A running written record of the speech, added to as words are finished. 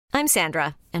I'm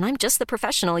Sandra, and I'm just the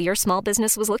professional your small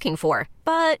business was looking for.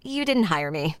 But you didn't hire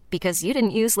me because you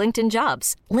didn't use LinkedIn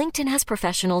Jobs. LinkedIn has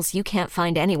professionals you can't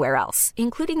find anywhere else,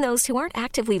 including those who aren't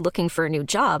actively looking for a new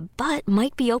job, but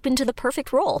might be open to the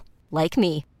perfect role, like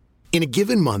me. In a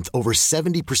given month, over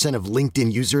 70% of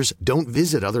LinkedIn users don't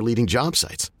visit other leading job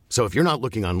sites. So if you're not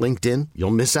looking on LinkedIn,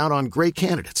 you'll miss out on great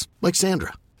candidates like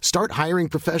Sandra. Start hiring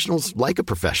professionals like a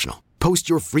professional. Post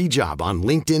your free job on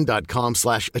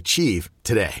linkedin.com/achieve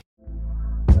today.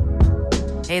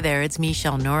 Hey there, it's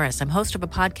Michelle Norris. I'm host of a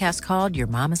podcast called Your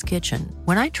Mama's Kitchen.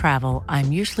 When I travel,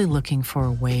 I'm usually looking for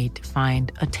a way to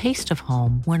find a taste of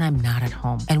home when I'm not at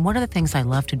home. And one of the things I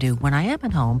love to do when I am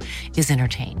at home is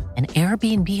entertain. And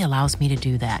Airbnb allows me to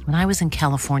do that. When I was in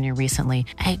California recently,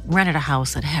 I rented a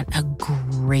house that had a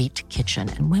great kitchen.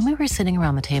 And when we were sitting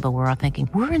around the table, we were all thinking,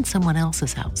 we're in someone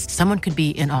else's house. Someone could be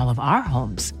in all of our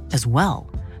homes as well.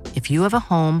 If you have a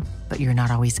home, but you're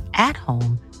not always at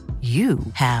home, you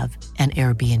have an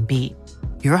Airbnb.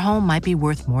 Your home might be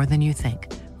worth more than you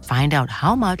think. Find out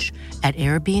how much at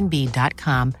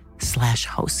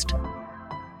airbnb.com/host.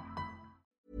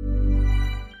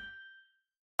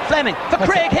 Fleming for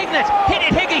Craig Hignett. Hit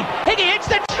it, Higgy. Higgy hits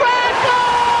the trap.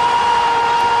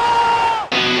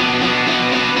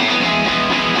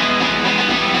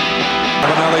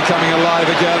 Ravanelli coming alive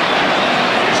again.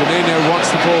 Juninho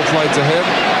wants the ball played to him.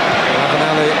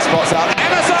 Ravanelli spots out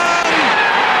Emerson!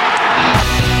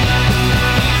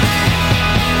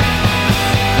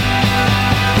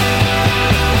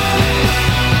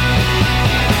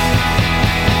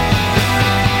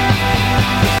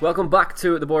 Welcome back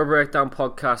to the Borough Breakdown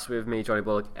podcast with me, Johnny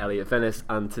Bullock, Elliot Finnis,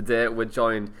 and today we're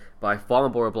joined by former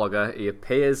Borough blogger. He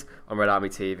appears on Red Army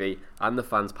TV and the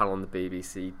fans panel on the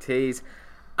BBC Tees,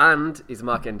 and he's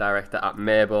marketing director at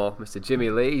Maybor, Mr. Jimmy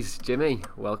Lees. Jimmy,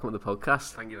 welcome to the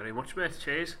podcast. Thank you very much, mate.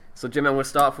 Cheers. So, Jimmy, I'm going to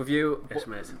start off with you. Yes,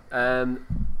 mate.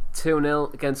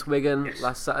 2-0 against Wigan Yes.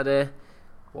 last Saturday.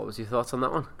 What was your thoughts on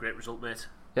that one? Great result, mate.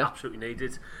 Yeah. Absolutely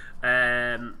needed.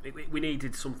 We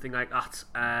needed something like that.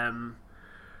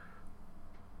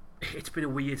 It's been a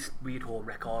weird home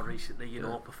record recently, you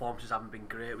know. Performances haven't been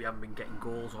great, we haven't been getting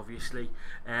goals obviously,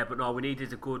 but no, we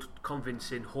needed a good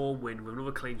convincing home win with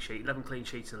another clean sheet, 11 clean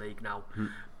sheets in the league now.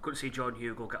 Couldn't see John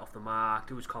Hugo get off the mark,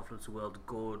 do his confidence the world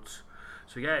good,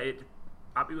 so yeah,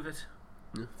 happy with it.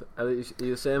 Elliot, are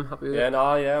you the same? Happy with it?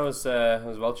 I was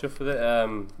well chuffed with it.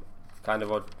 Kind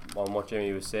of what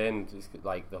Jimmy was saying,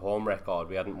 like the home record,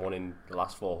 we hadn't won in the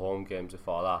last 4 home games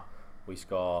before that. We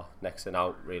score next and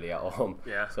out really at home,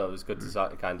 so it was good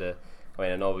to kind of. I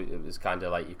mean, I know it was kind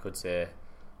of like you could say,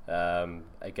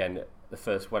 again, the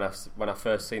first when I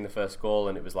first seen the first goal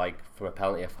and it was like from a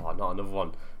penalty, I thought, not another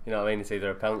one. You know what I mean? It's either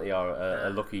a penalty or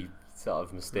a lucky sort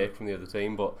of mistake from the other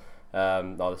team. But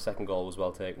no, the second goal was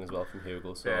well taken as well from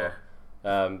Hugo. So.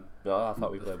 No, I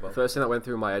thought we played well. First thing that went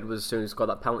through my head was as soon as he scored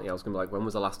that penalty, I was going to be like, when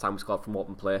was the last time we scored from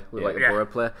open play with like a Borough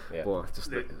play? There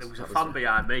was a fan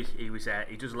behind me. He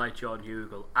doesn't like John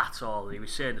Hugo at all. He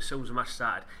was saying as soon as the match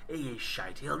started, he is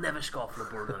shite. He'll never score for the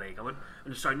Borough in the league. I went,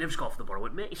 sorry, never score for the Borough. I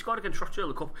went, mate, he scored against Rochdale in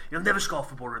the Cup. He'll never score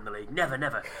for Borough in the league.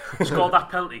 Never. Scored that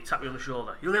penalty, tapped me on the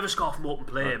shoulder. He'll never score from open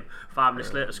play. 5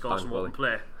 minutes later, scores from open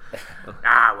play.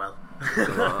 Well.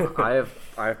 I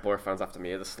have Borough fans after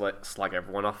me that slag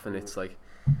everyone off, and it's like,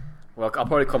 well, I'll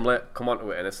probably come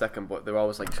onto it in a second, but they're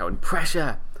always like shouting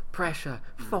pressure,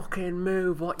 fucking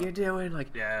move, what you doing, like,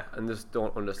 and just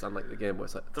don't understand like the game. But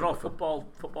it's like they're all football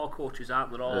coaches,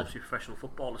 aren't they? They're all obviously professional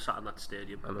footballers sat in that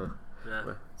stadium. I know.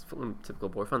 Yeah. It's fucking typical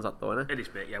Borough fans, that though, isn't it? It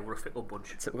is, mate. Yeah, we're a fickle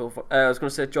bunch. Typical. I was going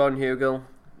to say John Hugo,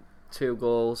 2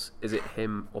 goals. Is it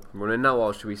him up and running now,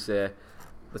 or should we say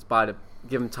let's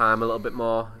give him time a little bit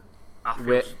more?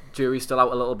 Jury's still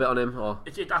out a little bit on him, or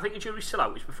I think the jury's still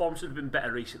out. His performances have been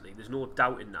better recently. There's no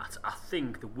doubt in that. I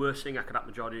think the worst thing that could happen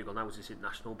to John Hugo now is this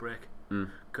international break,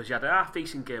 because he had a half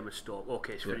decent game at Stoke.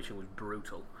 Okay, his finishing was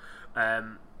brutal.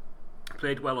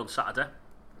 Played well on Saturday,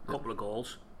 couple of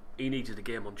goals. He needed a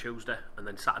game on Tuesday and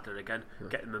then Saturday again,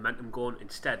 get the momentum going.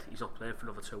 Instead, he's not playing for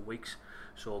another 2 weeks.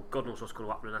 So God knows what's going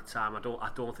to happen in that time. I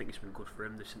don't think it's been good for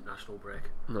him, this international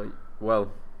break. No,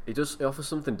 well. He offers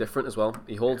something different as well.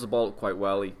 He holds the ball up quite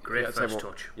well. Great first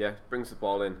touch. Yeah, brings the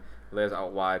ball in, lays it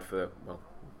out wide for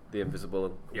the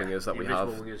invisible wingers that we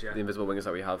have. The invisible wingers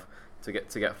that we have to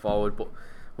get forward. But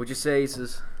would you say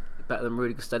he's better than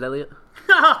Rudy Gustave, Elliot?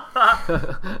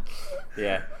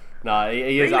 Yeah. No,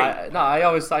 he is. I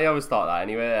always thought that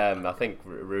anyway. I think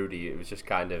Rudy, it was just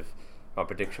kind of my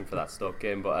prediction for that Stoke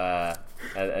game, but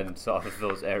and sort of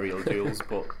those aerial duels.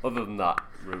 But other than that,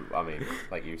 I mean,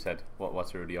 like you said,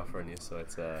 what's Rudy offering you? So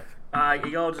it's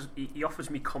he offers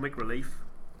me comic relief.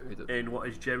 in what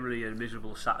is generally a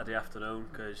miserable Saturday afternoon,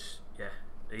 because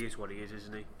he is what he is,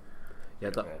 isn't he? Yeah,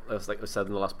 that's like I said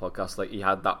in the last podcast. Like, he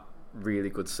had that really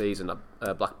good season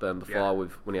at Blackburn before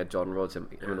with when he had Jordan Rhodes.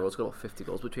 Rhodes got about 50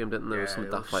 goals between him, didn't there? Or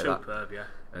something daft like that. Superb, yeah.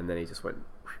 And then he just went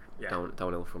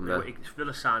downhill from there.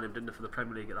 Villa signed him, didn't they, for the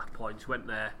Premier League at that point? He went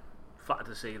there, flattered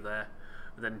to see him there.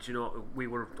 And then, do you know, we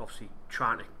were obviously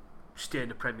trying to stay in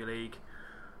the Premier League.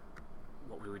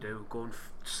 What will we do? Go and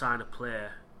sign a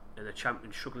player in a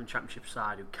struggling Championship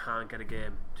side who can't get a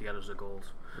game to get us the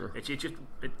goals.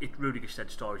 Rudy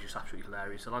Gested's story is just absolutely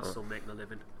hilarious. The lad's still making a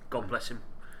living. God bless him.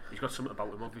 He's got something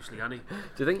about him, obviously, hasn't he?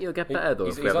 Do you think he'll get better though?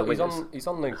 He's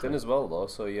on LinkedIn as well, though.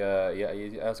 So he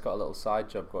has got a little side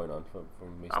job going on from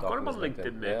me. I've got him on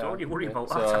LinkedIn, mate. Don't you worry about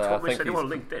that. So I don't miss anyone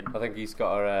on LinkedIn. I think he's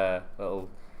got a little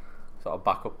sort of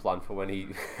backup plan for when he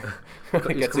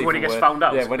when he gets found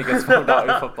out. Yeah, when he gets found out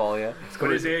in football. Yeah,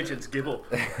 when his agents give up.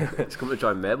 He's coming to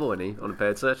join Mabel, isn't he, on a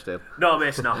paid search deal? No,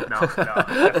 mate, no,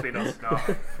 definitely not. No.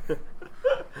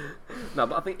 No,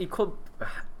 but I think he could.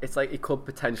 It's like he could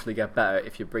potentially get better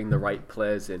if you bring the right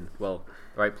players in. Well,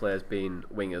 the right players being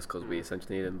wingers, because we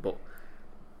essentially need them. But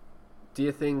do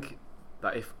you think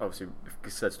that if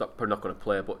Gested's probably not going to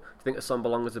play, but do you think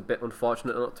Assombalonga is a bit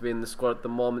unfortunate not to be in the squad at the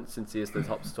moment, since he is the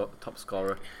top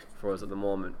scorer for us at the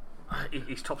moment?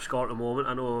 He's top scorer at the moment.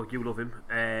 I know you love him.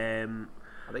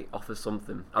 I think he offers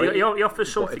something. He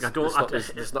offers something.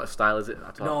 It's not a style, is it?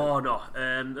 No.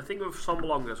 The thing with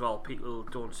Assombalonga as well, people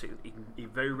don't see. He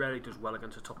very rarely does well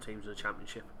against the top teams in the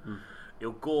Championship.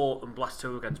 He'll go and blast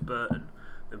two against Burton,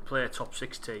 then play a top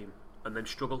 6 team, and then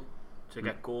struggle to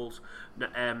get goals.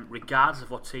 Regardless of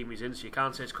what team he's in, so you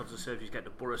can't say it's because of the service he's getting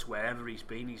to Burris wherever he's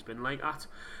been like that.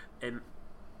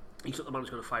 He's not the man who's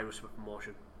going to fire us for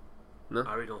promotion. No,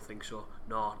 I really don't think so.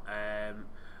 No.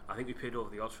 I think we paid over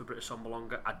the odds for Britt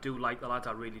Assombalonga. I do like the lad,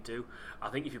 I really do. I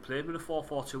think if you played him in a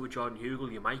 4-4-2 with Jordan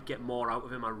Hugill, you might get more out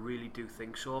of him. I really do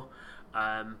think so.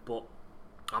 But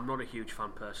I'm not a huge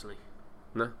fan personally.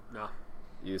 No.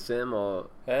 You the same or?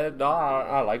 No,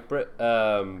 I like Britt,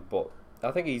 but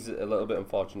I think he's a little bit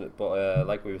unfortunate. But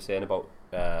like we were saying about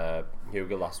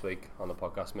Hugill last week on the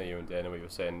podcast, me, you and Dana, we were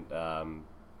saying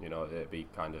it'd be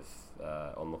kind of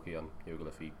unlucky on Hugill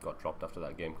if he got dropped after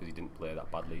that game because he didn't play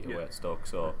that badly away at Stoke.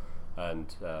 So, I'm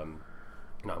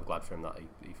glad for him that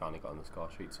he finally got on the score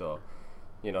sheet. So,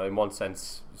 in one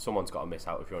sense, someone's got to miss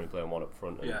out if you're only playing one up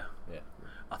front. Yeah.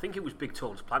 I think it was Big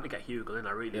Tone's plan to get Hugill in.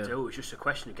 I really do. It was just a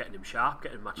question of getting him sharp,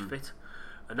 getting him match fit,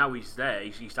 and now he's there.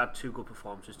 He's had 2 good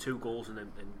performances, 2 goals in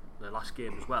the last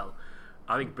game as well.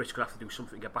 I think Britt's going to have to do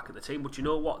something to get back at the team. But you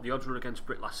know what? The odds were against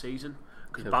Britt last season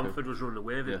because Bamford was running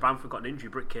away with it. Bamford got an injury,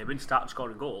 Britt came in, started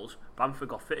scoring goals. Bamford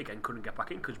got fit again, couldn't get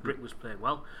back in because Britt was playing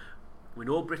well. We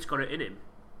know Britt's got it in him.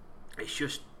 It's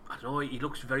just, I don't know, he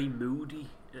looks very moody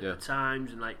at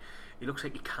times, and like he looks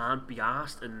like he can't be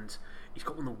arsed, and he's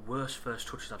got one of the worst first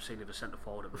touches I've seen of a centre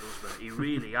forward at Middlesbrough. He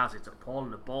really has. It's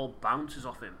appalling. The ball bounces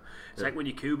off him. It's like when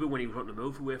Yakubu, when he was running the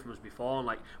move away from us before, and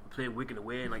like we're playing Wigan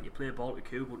away, and like you play a ball to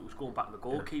Yakubu, and it was going back to the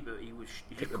goalkeeper. He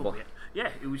just couldn't.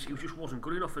 He just wasn't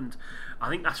good enough, and I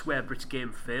think that's where Britt's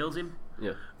game fails him.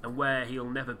 Yeah, and where he'll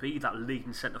never be that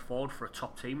leading centre forward for a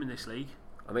top team in this league.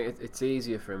 I mean, it's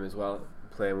easier for him as well,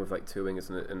 playing with like 2 wingers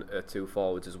and 2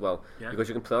 forwards as well, because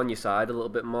you can play on your side a little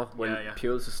bit more. When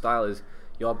Pulis' style is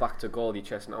you're back to goal, you're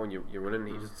chesting out and you're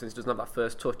running. Since he doesn't have that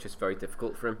first touch, it's very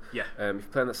difficult for him. If you're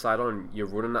playing that side on, you're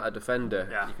running at a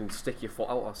defender. You can stick your foot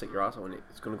out or stick your ass out, and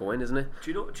it's going to go in, isn't it?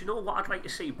 Do you know what I'd like to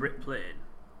see Britt playing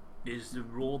is the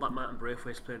role that Martin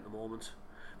Braithwaite's playing at the moment.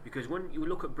 Because when you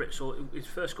look at Britt, so his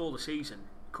first goal of the season,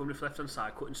 coming off left hand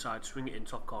side, cut inside, swing it in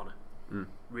top corner.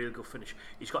 Really good finish.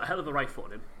 He's got a hell of a right foot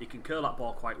on him. He can curl that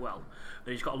ball quite well,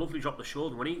 and he's got a lovely drop the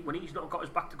shoulder. When he's not got his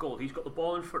back to goal, he's got the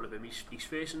ball in front of him. He's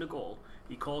facing the goal.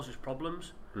 He causes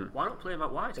problems. Why not play him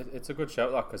out wide? It's a good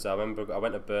shout, that, because I remember I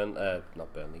went to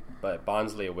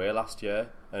Barnsley away last year,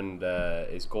 and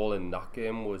his goal in that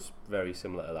game was very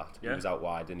similar to that. He was out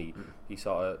wide, and he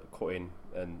sort of cut in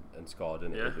and scored,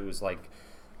 and it was like,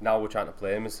 now we're trying to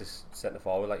play him as this centre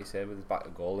forward, like you said, with his back to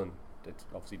goal, and it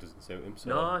obviously doesn't suit him.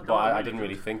 So, I didn't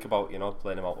really think about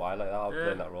playing him out wide like that, or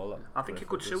playing that role. I think it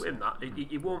could suit him. That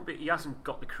he won't be. He hasn't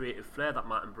got the creative flair that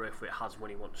Martin Braithwaite has when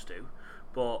he wants to.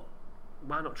 But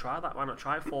why not try that? Why not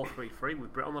try 4-3-3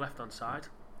 with Britt on the left hand side?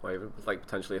 Or even like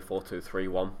potentially a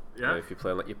 4-2-3-1. If you're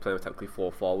playing with technically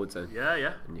 4 forwards, and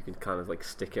and you can kind of like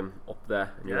stick him up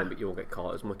there, and you won't get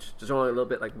caught as much. Just only a little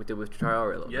bit like we did with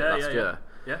Traore a little bit last year.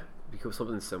 Because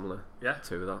something similar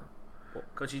to that.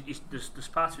 Because there's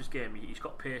part of his game, he's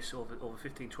got pace over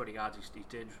 15-20 yards, he's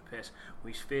dangerous with pace.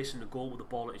 When he's facing the goal with the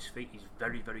ball at his feet, he's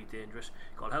very, very dangerous.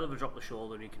 He's got a hell of a drop the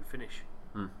shoulder, and he can finish.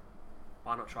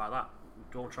 Why not try that?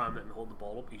 Don't try and make him hold the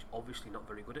ball up. He's obviously not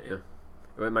very good at it.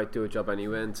 Yeah. It might do a job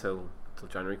anyway until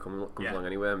January comes along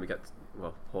anyway, and we get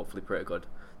hopefully pretty good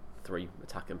 3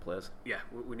 attacking players. Yeah,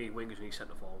 we need wingers, we need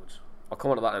centre forwards. I'll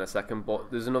come on to that in a second,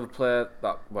 but there's another player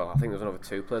that, I think there's another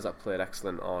 2 players that played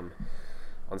excellent on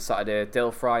Saturday.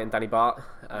 Dale Fry and Danny Bart.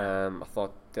 I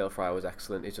thought Dale Fry was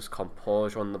excellent. He's just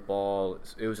composure on the ball.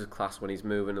 It was his class when he's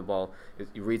moving the ball.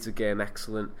 He reads the game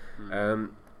excellent.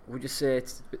 Would you say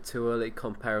it's a bit too early to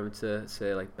compare him to,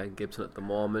 say, like Ben Gibson at the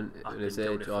moment? I've been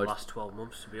doing it for the last 12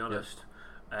 months, to be honest.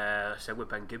 I said with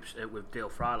Ben Gibson, with Dale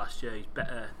Fry last year, he's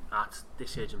better at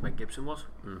this age than Ben Gibson was.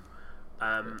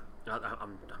 I'm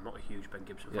not a huge Ben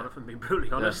Gibson fan, if I'm being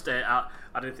brutally honest. I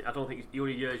don't think the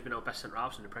only year he's been our best centre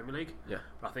halves in the Premier League.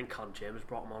 But I think Colin Chambers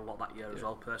brought him on a lot that year as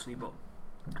well, personally. But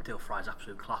Dale Fry's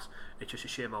absolute class. It's just a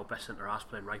shame our best centre halves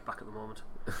playing right back at the moment.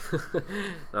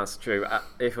 That's true.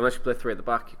 Unless you play 3 at the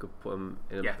back, you could put him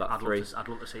in that 3. I'd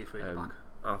love to see 3 at the back.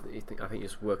 I think he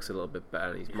just works a little bit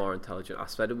better and he's more intelligent. I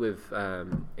said it with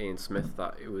Ian Smith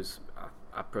that it was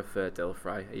I prefer Dale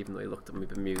Fry, even though he looked at me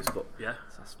bemused, but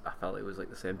I felt it was like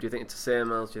the same. Do you think it's the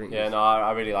same, Els? Do you think? Yeah, no,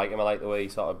 I really like him. I like the way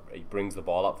he brings the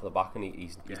ball up for the back, and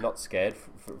he's not scared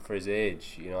for his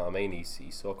age. You know what I mean? He's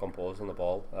so composed on the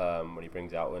ball when he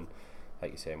brings it out, and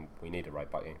like you're saying, we need a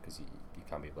right back in because you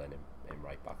can't be playing him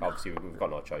right back. Obviously, we've got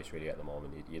no choice really at the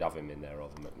moment. You'd have him in there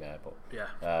over McNair, but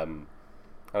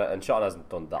and Sean hasn't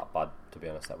done that bad, to be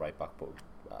honest, at right back. But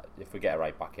if we get a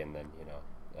right back in, then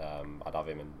I'd have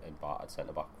him and Bart at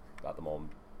centre back at the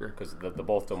moment because they're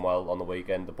both done well on the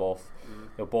weekend. They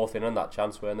were both in on that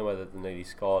chance, weren't they? Whether they nearly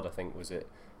scored, I think was it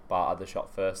Bart had the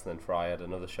shot first and then Fry had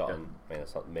another shot. And I mean,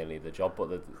 it's not mainly the job, but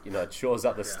it shows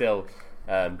that they're still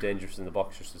dangerous in the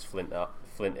box, just as Flint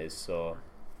is. So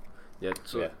do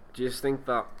you just think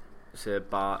that say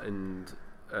Bart and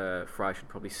Fry should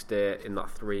probably stay in that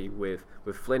 3 with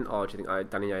Flint, or do you think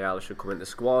Danny Ayala should come into the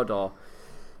squad, or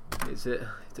is it?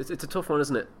 It's a tough one,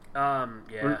 isn't it?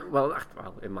 Well,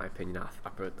 in my opinion,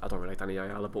 I don't really like Danny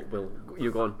Ayala, but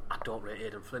you go on. I don't rate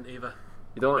Aidan Flint either.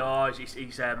 You don't? No, he's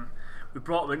we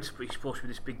brought him in, but he's supposed to be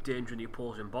this big danger in the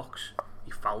opposing box.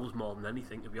 He fouls more than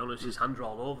anything, to be honest. His hands are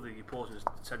all over the opposing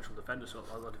central defender, so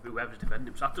whoever's defending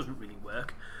him, so that doesn't really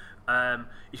work.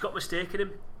 He's got a mistake in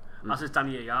him, as is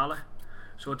Danny Ayala.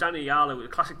 So Danny Ayala,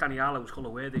 classic Danny Ayala, was called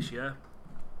away this year.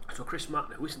 So Chris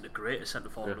Martin, who isn't the greatest centre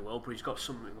forward in the world, but he's got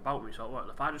something about him. He's like, well,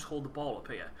 if I just hold the ball up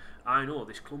here, I know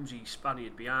this clumsy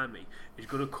Spaniard behind me is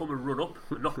going to come and run up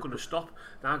and not going to stop.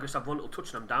 Now I just have one little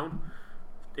touch and I'm down.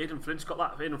 Aidan Flint's got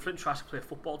that. Aidan Flint tries to play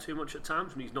football too much at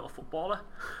times when he's not a footballer,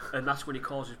 and that's when he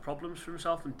causes problems for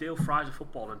himself. And Dale Fry's a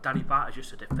footballer, and Danny Bart is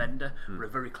just a defender, but a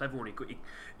very clever one.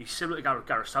 He's similar to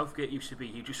Gareth Southgate used to be.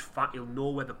 He'll know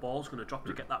where the ball's going to drop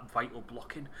to get that vital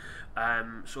blocking.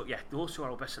 So yeah, those 2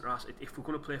 are our best centre halves. If we're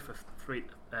going to play for 3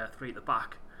 at the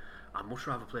back, I'd much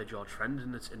rather play George Friend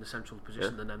in the central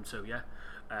position than them 2.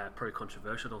 Probably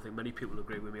controversial. I don't think many people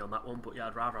agree with me on that one, but yeah,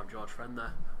 I'd rather have George Friend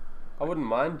there. I wouldn't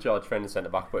mind George Friend in centre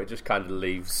back, but it just kind of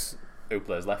leaves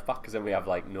Upler left back because then we have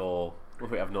no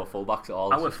full backs at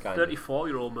all. Our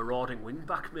 34-year-old marauding wing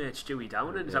back mate Stewie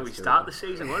Downing is how we started the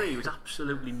season, wasn't he? He was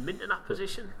absolutely mint in that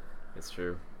position. It's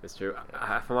true. If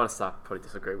I'm honest, I probably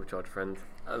disagree with George Friend.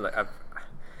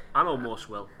 I know most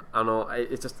will. I know,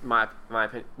 it's just my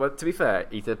opinion. Well, to be fair,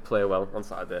 he did play well on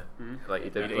Saturday. Like he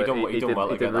did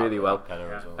really well.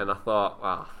 And I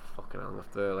thought, fucking hell, I'm going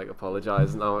to have to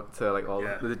apologise now to all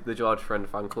the George Friend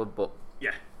fan club, but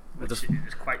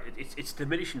it's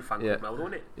diminishing fan club now,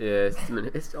 isn't it? Yeah,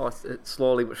 it's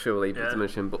slowly but surely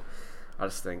diminishing, but I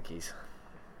just think he's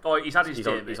had his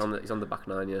day. He's on the back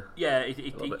 9,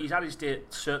 he's had his day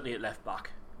certainly at left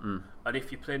back. And if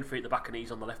you're playing 3 at the back and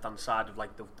he's on the left hand side of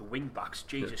the wing backs,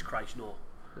 Jesus Christ,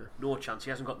 no chance. He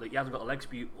hasn't got the legs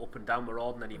to be up and down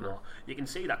marauding anymore. You can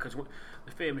see that because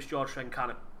the famous George Friend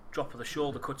kind of drop of the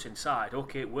shoulder cuts inside.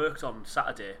 Okay, it worked on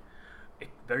Saturday. It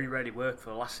very rarely worked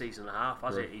for the last season and a half,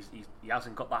 has it? He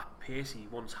hasn't got that pace he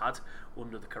once had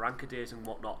under the Karanka days and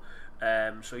whatnot.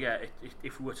 So yeah,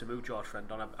 if we were to move George Friend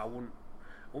on, I won't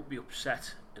be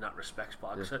upset in that respect.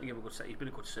 But I'd certainly give him a good set. He's been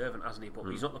a good servant, hasn't he?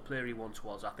 But he's not the player he once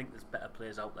was. I think there's better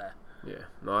players out there. Yeah,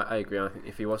 no, I agree. I think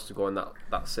if he was to go in that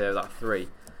 3,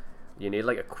 you need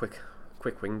a quick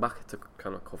wing back to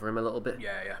kind of cover him a little bit.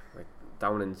 Yeah.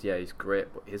 Downing's he's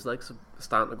great, but his legs are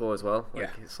starting to go as well.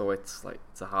 So it's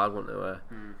a hard one to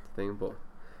thing. But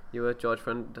you were George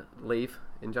Friend leave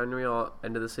in January or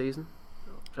end of the season?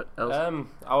 I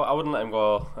wouldn't let him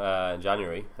go in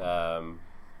January.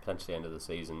 Potentially end of the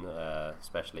season,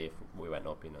 especially if we went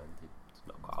up. It's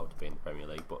not quite out to be in the Premier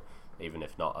League, but even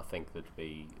if not, I think there'd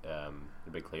be a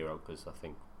big clear out because I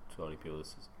think too many people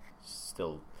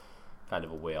still kind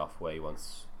of a way off where he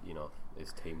wants, you know,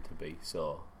 his team to be.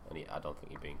 So, I don't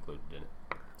think he'd be included in it.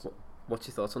 So, what's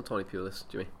your thoughts on Tony Pulis,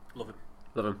 Jimmy? Love him.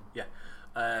 Love him. Yeah.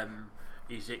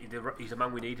 He's a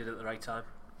man we needed at the right time.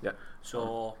 Yeah.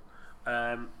 So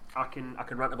I can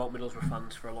rant about Middlesbrough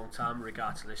fans for a long time in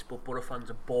regard to this, but Borough fans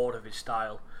are bored of his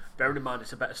style. Bearing in mind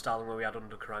it's a better style than what we had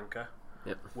under Karanka.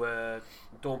 Yep. Where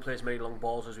don't play as many long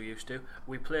balls as we used to.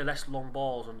 We play less long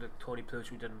balls under Tony Pulis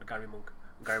than we did under Gary Monk.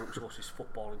 And Gary Monk's supposed to be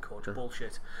footballing coach.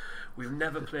 Bullshit. We've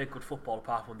never played good football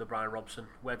apart from under Brian Robson.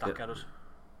 Where'd that get us?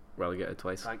 Relegated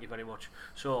twice. Thank you very much.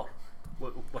 So,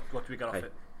 what do we get off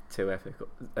it? 2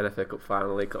 an FA Cup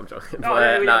final, League Cup.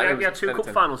 We had 2 cup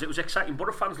finals. It was exciting.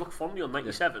 Borough fans look fondly on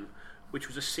 97, which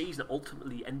was a season that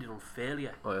ultimately ended on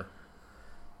failure. Oh yeah.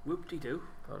 Whoop-de-doo.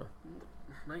 Oh, no.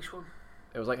 Nice one.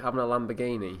 It was like having a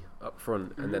Lamborghini up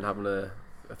front and then having a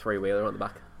 3-wheeler on the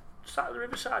back. Sat at the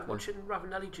Riverside watching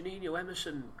Ravanelli, Janino,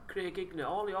 Emerson, Craig Ignat,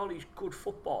 all these good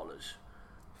footballers.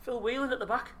 Phil Whelan at the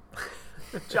back.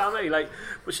 Do you know what I mean? Like,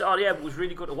 it was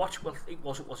really good to watch. Well, it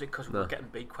wasn't, was it? Because we were getting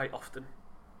beat quite often.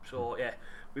 So yeah,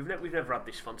 we've never had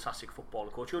this fantastic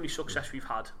footballer coach. The only success we've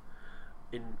had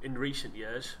in recent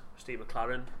years, Steve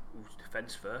McLaren, who's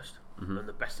defence first, and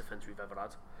the best defence we've ever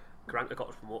had. Karanka got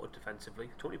us promoted defensively.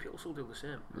 Tony Pulis will do the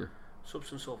same. Yeah.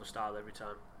 Substance over style every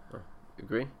time. Oh, you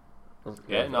agree?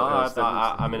 Yeah, no,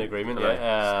 I'm in agreement.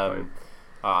 Yeah,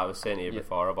 I was saying here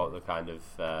before about the kind of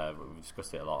we've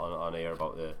discussed it a lot on here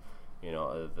about the, you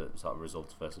know, the sort of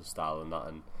results versus style and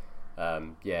that,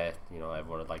 and yeah, you know,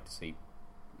 everyone would like to see,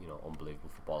 you know, unbelievable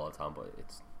football all the time, but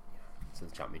it's the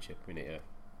Championship. We need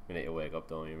to wake up,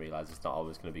 don't we, and realise it's not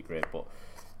always going to be great. But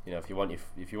you know, if you want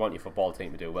your football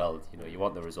team to do well, you know, you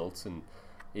want the results, and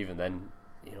even then,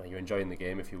 you know, you're enjoying the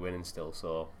game if you're winning still.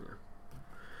 So. Yeah.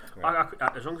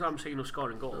 As long as I'm seeing us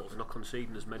scoring goals, not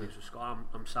conceding as many as we score,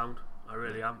 I'm sound. I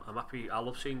really am. I'm happy. I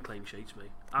love seeing clean sheets, me.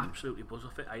 Absolutely buzz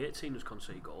off it. I hate seeing us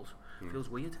concede goals. Feels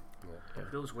weird. Yeah. It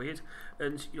feels weird.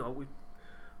 And you know,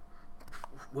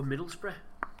 we're Middlesbrough.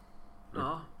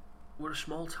 No, we're a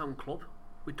small town club.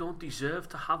 We don't deserve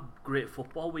to have great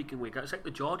football week in week out. It's like the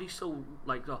Geordies still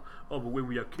like, oh, but when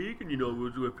we had Keegan, you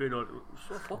know, we're playing on.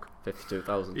 So fuck.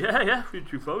 52,000. Yeah,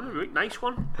 52,000 a week. Nice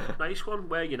one.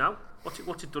 Where are you now?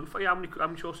 What's it done for you? How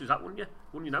many shows is that won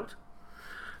you out?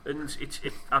 And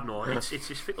I don't know. It's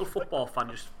this fickle football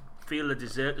fan just feel they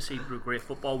deserve to see a great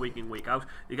football week in week out.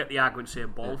 You get the argument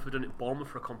saying Bournemouth have done it. Bournemouth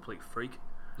for a complete freak.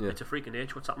 Yeah. It's a freak of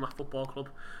nature what's happened at that football club.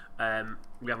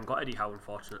 We haven't got Eddie Howe,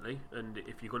 unfortunately, and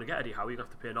if you're going to get Eddie Howe, you're going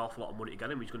to have to pay an awful lot of money to get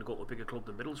him. He's going to go to a bigger club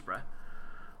than Middlesbrough,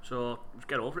 so just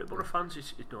get over it. Borough fans,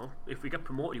 if we get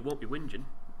promoted, he won't be whinging.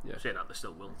 Yeah. Saying that, they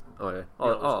still will. Oh yeah,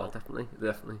 well. Definitely.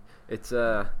 It's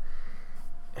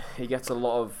he gets a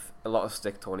lot of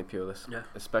stick, Tony Pulis. Yeah.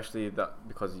 Especially that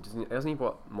because he hasn't even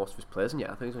brought most of his players in yet.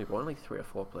 I think he's only brought in like 3 or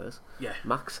 4 players. Yeah.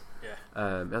 Max.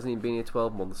 Yeah. He hasn't even been here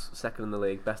 12 months. Second in the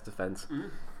league, best defence.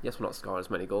 Yes, we're not scoring as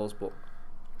many goals, but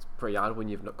it's pretty hard when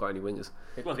you've not got any wingers.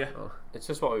 Well, yeah. It's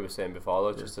just what we were saying before,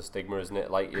 though. Just a stigma, isn't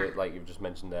it? Like you've just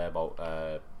mentioned there about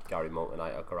Gary Monk and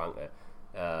Aitor Karanka.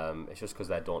 It's just because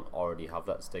they don't already have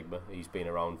that stigma. He's been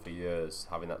around for years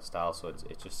having that style, so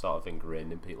it's just sort of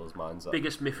ingrained in people's minds.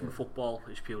 Biggest myth in football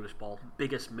is Pulis ball.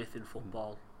 Biggest myth in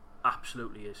football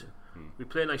absolutely is. We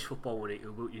play nice football when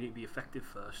you need to be effective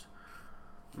first.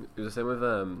 It was the same with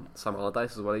Sam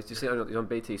Allardyce as well. He's on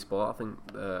BT Sport, I think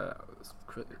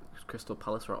Crystal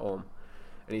Palace were at home,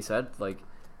 and he said like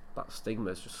that stigma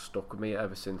has just stuck with me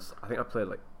ever since. I think I played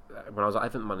when I was at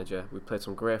Everton manager, we played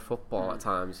some great football at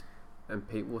times, and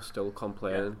people were still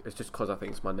complaining. It's just because I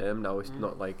think it's my name now. It's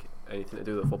not like anything to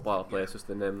do with the football I play. It's just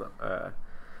the name that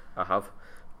I have.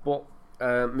 But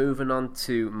moving on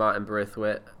to Martin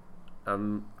Braithwaite,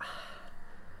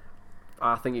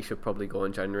 I think he should probably go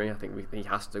in January. I think he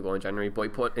has to go in January. But he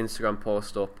put an Instagram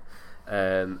post up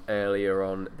earlier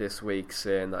on this week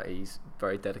saying that he's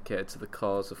very dedicated to the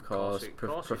cause, of course,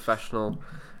 professional,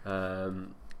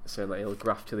 saying that he'll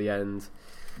graft to the end.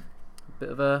 Bit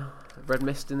of a red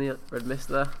mist there.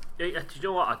 Yeah, do you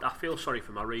know what? I feel sorry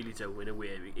for him. I really do. In a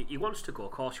way, he wants to go.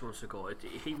 Of course, he wants to go.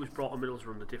 He was brought to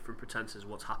Middlesbrough under different pretences.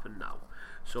 What's happened now?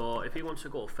 So if he wants to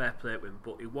go, fair play to him.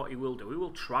 But what he will do, he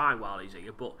will try while he's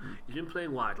here. But he's been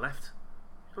playing wide left.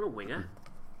 He's not a winger.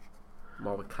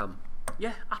 More of a cam.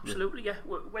 Yeah, absolutely. Yeah.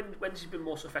 When's he been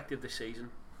most effective this season?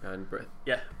 Behind Britt.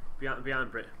 Yeah,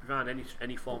 behind Britt. Behind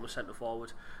any form of centre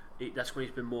forward. That's when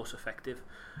he's been most effective.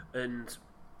 And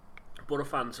Borough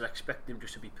fans are expecting him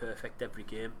just to be perfect every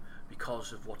game.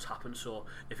 because of what's happened. So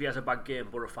if he has a bad game,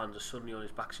 Borough fans are suddenly on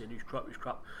his back saying he's crap.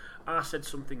 And I said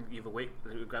something the other week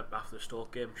after the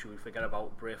Stoke game, should we forget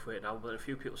about Braithwaite now? But a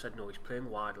few people said no, he's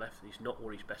playing wide left, he's not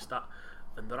what he's best at,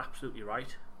 and they're absolutely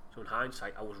right. So in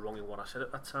hindsight, I was wrong in what I said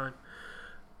at that time.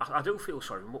 I do feel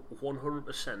sorry,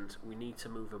 100% we need to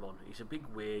move him on. He's a big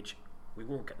wage. We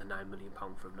won't get the £9 million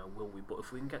for him now, will we? But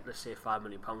if we can get, let's say, £5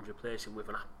 million, replace him with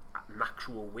an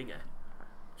actual winger,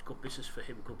 it's good business for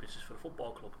him, good business for the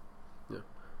football club. Yeah.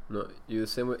 No, you the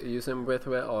same with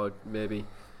Braithwaite, or maybe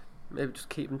just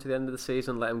keep him to the end of the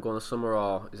season, let him go in the summer,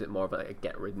 or is it more of a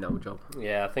get rid now job?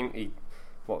 Yeah, I think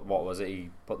what was it? He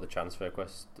put the transfer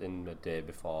request in the day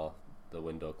before the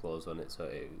window closed on it, so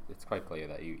it's quite clear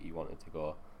that he wanted to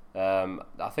go.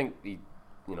 I think he,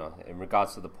 in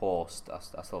regards to the post,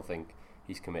 I still think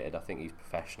he's committed. I think he's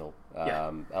professional.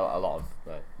 A lot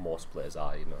of most players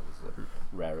are. There's a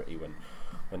rarity when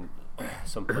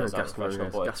some players are professional.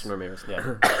 But Gaston Ramirez.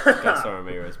 Yeah, Gaston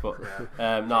Ramirez. But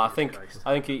no, I think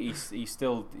he's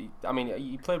still.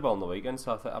 He played well on the weekend,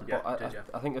 so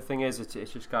I think the thing is,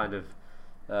 it's just kind of.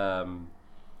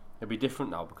 It'd be different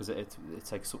now because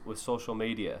it's like with social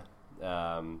media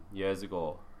years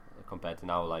ago compared to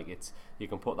now. Like you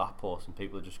can put that post and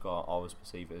people just always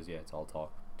perceive it as it's all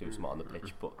talk, do something on the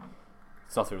pitch, but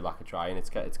it's not through lack of trying. It's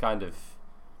kind of,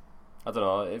 I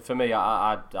don't know. For me,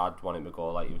 I'd want him to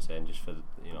go, like you were saying, just for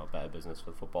better business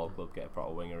for the football club, get a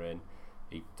proper winger in.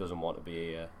 He doesn't want to be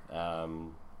here.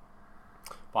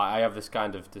 But I have this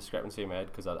kind of discrepancy in my head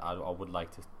because I would like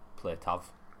to play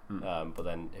Tav. But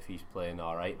then if he's playing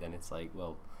alright, then it's like,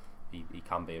 well, he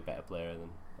can be a better player than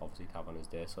obviously Tav on his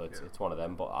day, so it's one of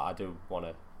them. But I do want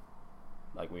to,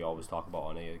 like we always talk about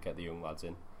on here, get the young lads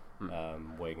in,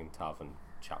 Wigan, Tav and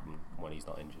Chapman when he's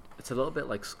not injured. It's a little bit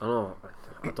like, I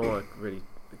don't want to really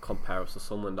compare us to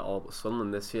Sunderland at all, but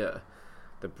Sunderland this year,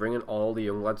 they're bringing all the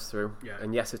young lads through,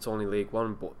 and yes, it's only League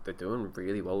One, but they're doing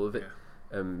really well with it.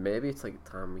 Maybe it's like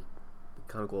time we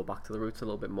kind of go back to the roots a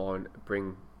little bit more and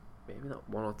bring maybe not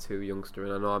one or two youngsters.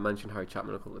 And I know I mentioned Harry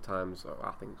Chapman a couple of times.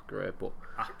 I think it's great, but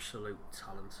absolute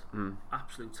talent,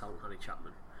 Harry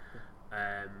Chapman.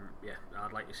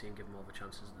 I'd like to see him give him more of a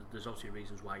chance. There's obviously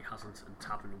reasons why he hasn't, and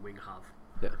Tav and Wing have.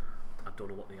 Yeah, I don't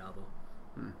know what they are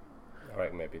though. I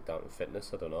reckon maybe down to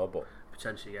fitness. I don't know, but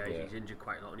potentially, he's injured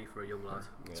quite a lot, for a young lad.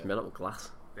 It's made up with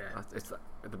glass. Yeah, it's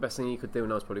the best thing he could do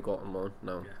now is probably go out on loan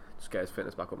now. Just get his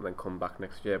fitness back up and then come back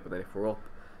next year. But then if we're up,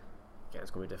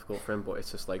 it's going to be difficult for him, but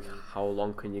it's just like, how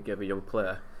long can you give a young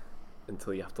player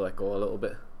until you have to let go a little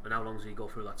bit? And how long does he go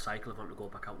through that cycle of wanting to go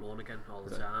back out loan again all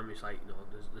the time? It's like,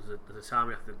 there's a time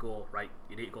you have to go, right,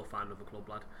 you need to go find another club,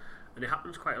 lad. And it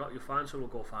happens quite a lot. You'll find someone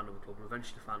will go find another club and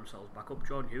eventually find themselves back up.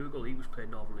 John Hugel, he was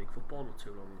playing Northern League football not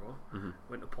too long ago.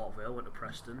 Went to Port Vale, went to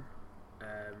Preston,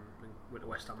 went to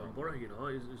West Ham and Borough.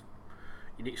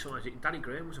 You need sometimes. Danny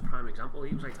Graham was a prime example.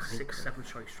 He was like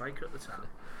 6-7 striker at the time.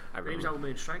 He was our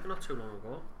main striker not too long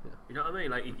ago. You know what I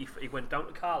mean? Like he went down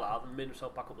to Carlisle and made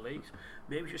himself back up the leagues.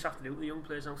 Maybe you just have to do it with the young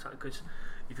players outside, because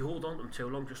if you hold on to them too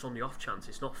long just on the off chance,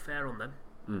 it's not fair on them.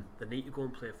 They need to go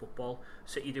and play football.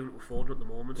 City doing it with Foden at the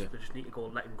moment. They just need to go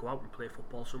and let him go out and play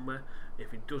football somewhere.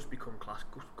 If he does become class,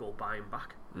 go buy him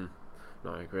back.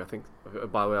 No, I agree. I think,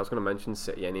 by the way, I was going to mention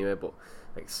City anyway, but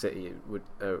like City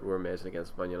were amazing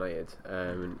against Man United.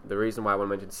 And the reason why I want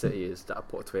to mention City is that I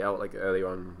put a tweet out like earlier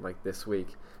on, like this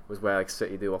week, was where like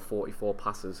City do 44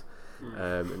 passes,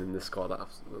 and then they scored that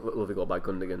lovely goal by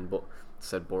Gundogan. But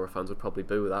said Borough fans would probably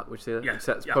boo that, which they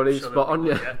said probably spot on.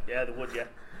 Yeah, they would. Yeah,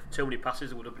 too many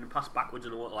passes. It would have been passed backwards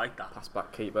and what like that. Pass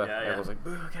back keeper. Everyone's like,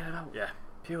 boo, get it out. Yeah,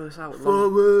 peel this out.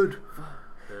 Forward.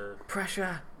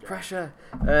 Pressure.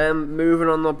 Moving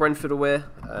on though, Brentford away.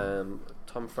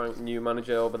 Tom Frank, new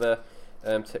manager over there,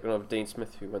 taking over Dean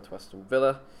Smith, who went to Aston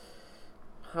Villa.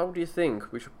 How do you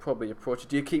think we should probably approach it?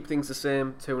 Do you keep things the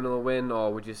same, 2-0 win,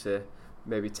 or would you say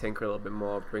maybe tinker a little bit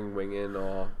more, bring Wing in,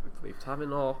 or leave Tav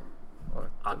in, or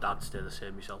I'd stay the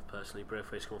same myself personally.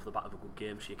 Braithwaite's come off the back of a good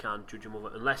game, so you can't judge him over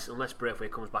it unless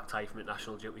Braithwaite comes back tight from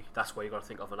international duty. That's what you got to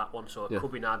think of on that one. So it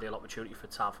could be an ideal opportunity for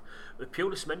Tav. But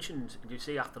Pulis mentioned, you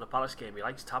see after the Palace game, he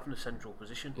likes Tav in a central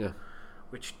position,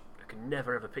 which I can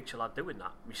never ever picture lad doing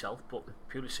that myself. But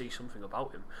Pulis sees something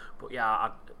about him. But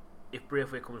if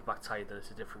Braithwaite comes back tight, then it's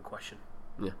a different question.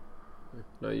 I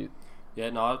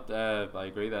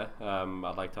agree there.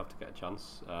 I'd like to get a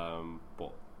chance,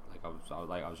 but. I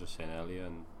was just saying earlier,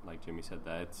 and like Jimmy said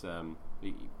there, it's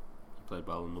he played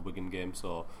well in the Wigan game.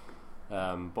 So, but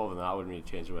other than that, I wouldn't really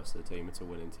change the rest of the team. It's a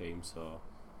winning team. So,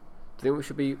 do you think we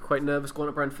should be quite nervous going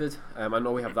to Brentford? I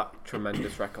know we have that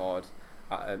tremendous record,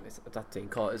 It's at Dean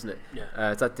Court, isn't it?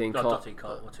 Yeah. It's at Dean Court. Not Dean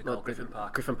Court. What's it called? Griffin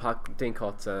Park. Griffin Park, Dean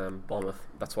Court, Bournemouth.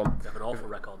 That's one. They have an awful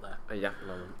record there. Yeah.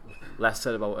 Less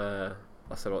said about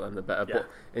them, the better. Yeah. But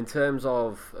in terms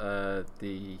of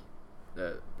the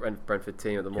Brentford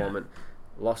team at the moment,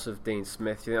 loss of Dean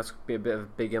Smith, do you think that's going to be a bit of a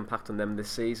big impact on them this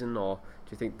season, or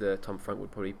do you think that Tom Frank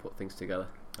would probably put things together?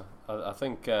 I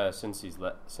think since he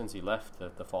left,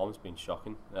 the form's been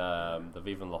shocking. They've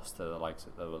even lost to the likes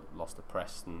of, they lost to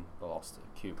Preston, they lost to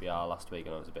QPR last week. I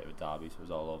know it was a bit of a derby, so it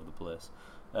was all over the place.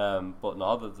 But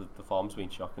no, the form's been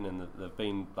shocking, and they've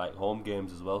been like home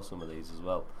games as well. Some of these as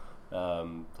well.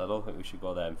 So I don't think we should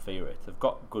go there and fear it. They've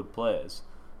got good players,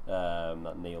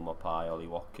 like Neil Maupay, Ollie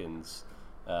Watkins.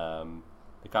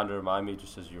 They kind of remind me,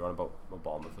 just as you're on about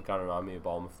Bournemouth, they kind of remind me of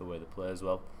Bournemouth the way they play as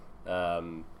well.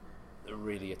 They're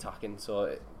really attacking, so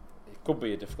it could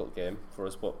be a difficult game for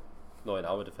us, but knowing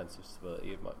our defensive stability,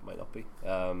 it might not be.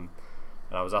 And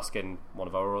I was asking one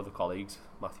of our other colleagues,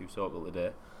 Matthew Sokol,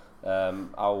 today,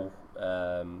 how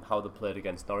they played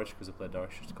against Norwich, because they played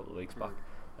Norwich just a couple of weeks back,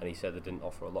 and he said they didn't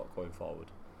offer a lot going forward.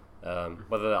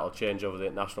 Whether that'll change over the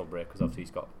international break, because obviously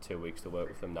he's got 2 weeks to work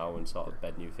with them now and sort of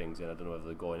bed new things in. I don't know whether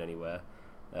they're going anywhere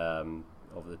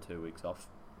over the 2 weeks off.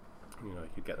 You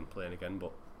could get them playing again,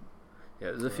 but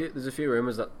yeah, there's a few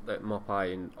rumours that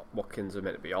Maupay and Watkins are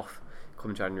meant to be off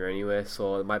come January anyway,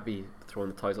 so it might be throwing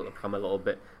the toys out the pram a little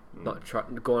bit. Not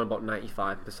going about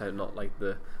 95%, not like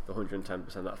the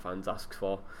 110% that fans ask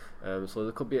for. So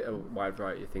there could be a wide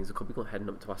variety of things. They could be heading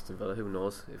up to Aston Villa. Who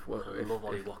knows? I love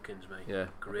Ollie Watkins, mate. Yeah,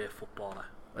 great footballer.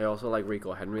 I also like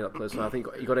Rico Henry, that player. So I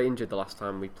think he got injured the last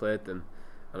time we played them,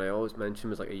 and I always mention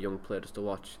him as like a young player just to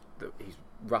watch. He's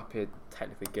rapid,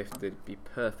 technically gifted, be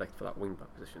perfect for that wing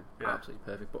back position. Yeah. Absolutely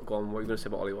perfect. But go on, what are you going to say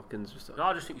about Ollie Watkins?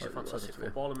 I just think he's a fantastic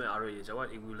footballer, mate. I really do.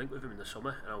 We linked with him in the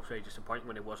summer, and I was very disappointed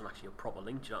when it wasn't actually a proper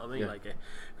link. Do you know what I mean? Yeah.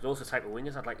 There's also the type of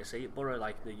wingers I'd like to see at Borough,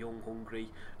 like the young,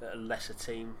 hungry, lesser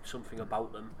team, something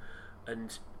about them,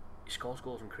 and he scores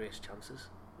goals and creates chances,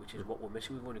 which is what we're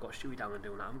missing. We've only got Stewie down and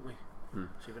doing that, haven't we?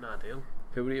 It's even ideal.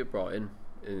 Who would you have brought in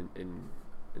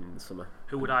the summer?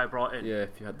 Who would I have brought in? Yeah,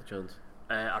 if you had the chance.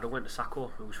 I'd have went to Sacco,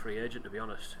 who was free agent, to be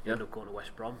honest. He ended up going to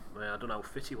West Brom. I don't know how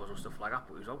fit he was and stuff like that,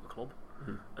 but he was out of the club.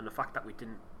 And the fact that we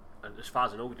didn't, as far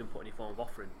as I know, we didn't put any form of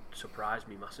offering, surprised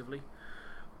me massively.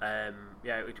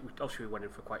 Obviously we went in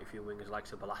for quite a few wingers like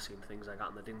Balassi and things like that,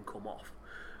 and they didn't come off.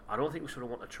 I don't think we sort of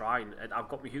want to try, and I've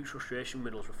got my huge frustration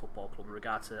with Middlesbrough Football Club in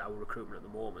regard to our recruitment at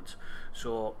the moment.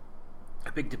 So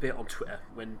a big debate on Twitter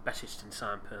when Besic didn't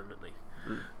sign permanently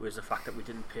was the fact that we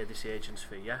didn't pay this agent's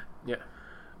fee. Yeah.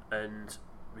 And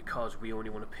because we only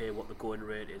want to pay what the going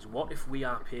rate is. What if we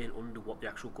are paying under what the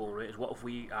actual going rate is? What if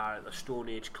we are a Stone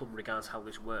Age club in regards to how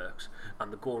this works,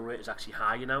 and the going rate is actually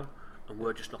higher now, and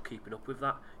we're just not keeping up with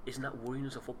that? Isn't that worrying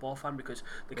as a football fan? Because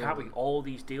there can't be all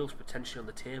these deals potentially on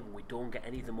the table, we don't get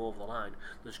any of them over the line.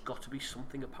 There's got to be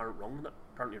something apparently wrong.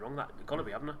 There's got to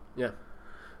be, haven't there? Yeah.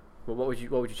 Well, what would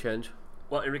you change?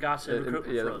 Well, in regards to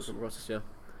recruitment for us,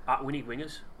 we need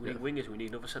wingers. We need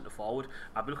another centre forward.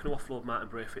 I've been looking to offload Martin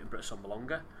Braithwaite and Britt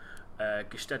Assombalonga.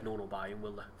 Gisted, no one will buy him,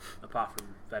 will they? Apart from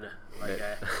Venner.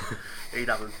 He'd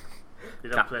have him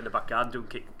play in the back garden, doing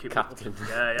keep captain.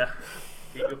 Yeah.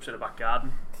 Keep ups in the back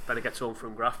garden. Venner gets home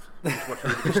from graft. Just watch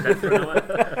Gisted for an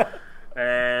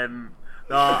hour.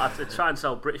 No, I'd try and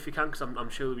sell Britt if you can, because I'm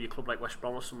sure your club like West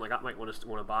Brom or something like that might want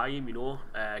to buy him. Bit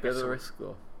of a risk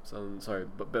though.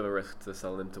 Bit of a risk to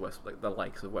sell him to the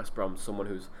likes of West Brom, someone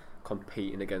who's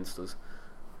competing against us.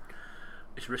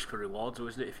 It's risk for rewards, though,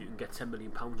 isn't it? If you can get £10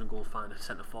 million and go find a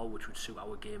centre forward which would suit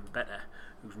our game better,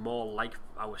 who's more like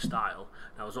our style.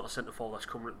 Now, there's not a centre forward that's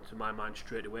coming to my mind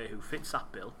straight away who fits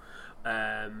that bill.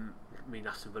 Aston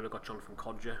Villa got Jonathan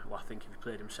Codger, who I think if you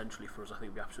played him centrally for us, I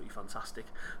think would be absolutely fantastic.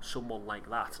 Someone like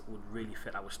that would really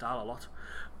fit our style a lot.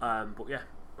 But yeah,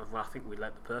 I think we'd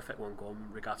let the perfect one go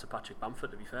in regard to Patrick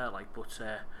Bamford, to be fair.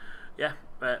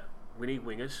 But we need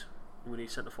wingers. We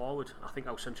need centre forward. I think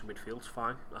our central midfield's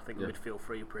fine. I think the midfield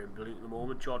three are playing brilliant at the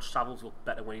moment. George Savile's looked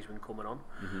better when he's been coming on.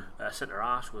 Centre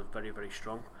arse was very, very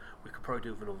strong. We could probably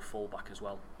do with another full back as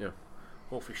well. Yeah.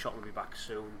 Hopefully Shot will be back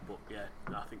soon. But yeah,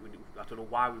 I think I don't know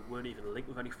why we weren't even linked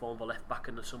with any form of a left back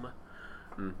in the summer.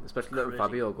 Especially letting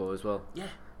Fabio go as well. Yeah,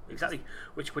 exactly.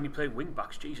 Which when you play wing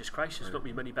backs, Jesus Christ, there's not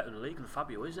many better in the league than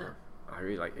Fabio, is there? I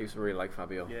used to really like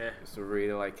Fabio. Yeah. I used to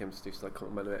really like him. Used to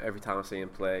compliment him every time I see him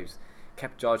play. He's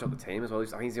kept George out the team as well. I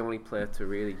think he's the only player to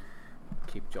really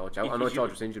keep George out. I know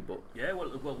George was injured, but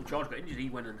well, George got injured. He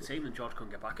went in the team, and George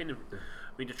couldn't get back in.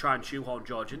 To try and shoehorn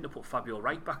George in, to put Fabio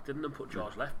right back, didn't they? Put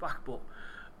George left back, but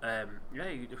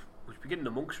it was beginning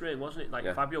the Monk's reign, wasn't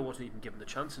it? Fabio wasn't even given the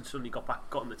chance, and suddenly got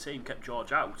in the team, kept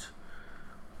George out.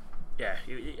 Yeah,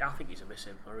 I think he's a miss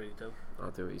him. I really do. I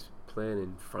do. He's playing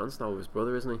in France now with his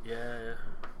brother, isn't he? Yeah.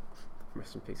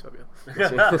 Rest in peace, Fabio.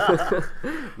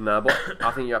 No, but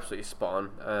I think you're absolutely spot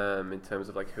on in terms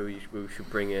of like who we should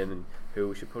bring in and who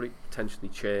we should probably potentially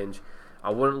change. I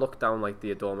wouldn't look down like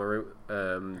the Adoma route,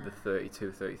 the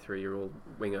 32, 33-year-old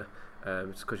winger,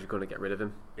 just because you're going to get rid of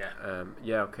him. Yeah.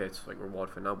 Okay, it's like reward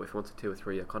for now, but if you want a 2 or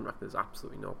 3 year contract, there's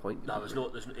absolutely no point. No, there's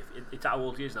no. If it's how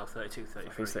old he is now, 32, 33.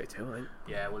 I think it's 32, I think.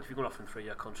 Yeah, well, if you're going to offer him a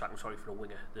 3-year contract, I'm sorry for a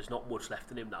winger. There's not much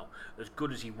left in him now. As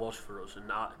good as he was for us,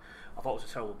 and I thought it was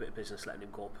a terrible bit of business letting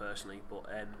him go personally, but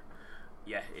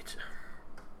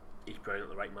he's brilliant at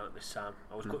the right man at this time.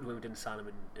 I was gutted when we didn't sign him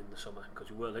in the summer,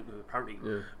 because we were linked with him. Apparently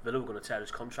Villa were going to tear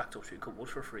his contract up so he couldn't watch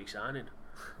for a free signing.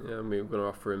 Yeah, I mean, we're going to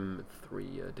offer him a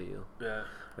 3-year deal. Yeah,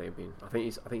 I think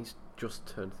he's just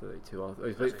turned 32.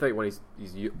 He's 31.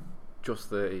 He's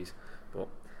just 30s. But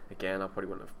again, I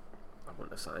wouldn't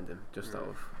have signed him just out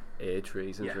of age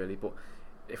reasons, really. But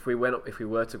if we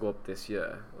were to go up this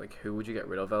year, like, who would you get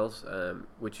rid of, Els?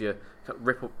 Would you kind of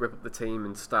rip up the team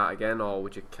and start again, or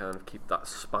would you kind of keep that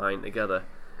spine together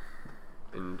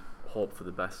and hope for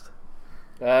the best?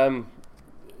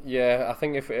 Yeah, I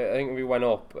think if we went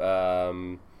up,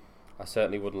 I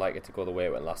certainly wouldn't like it to go the way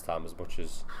it went last time. As much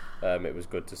as it was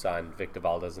good to sign Victor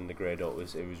Valdez and Negredo,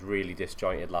 it was really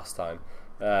disjointed last time.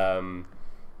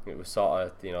 It was sort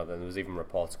of, there was even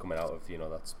reports coming out of,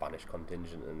 that Spanish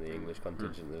contingent and the English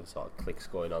contingent. There was sort of cliques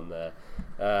going on there.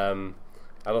 I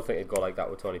don't think it'd go like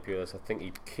that with Tony Pulis. I think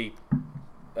he'd keep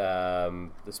the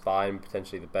spine,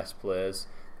 potentially the best players.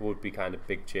 There would be kind of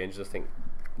big changes. I think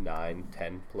 9,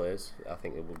 10 players. I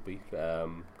think it would be,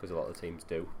 because a lot of the teams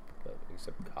do,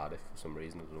 except Cardiff for some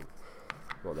reason. I don't know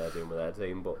what they're doing with their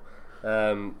team, but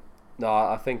no,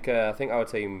 I think our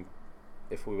team,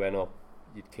 if we went up,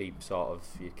 you'd keep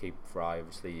Fry,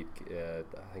 obviously. I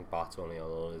think Bart's only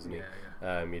on loan, isn't he?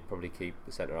 Yeah. You'd probably keep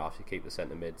the centre half. You keep the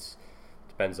centre mids.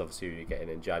 Depends obviously who you're getting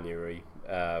in January.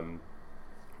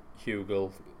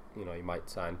 Hugill, you might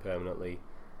sign permanently.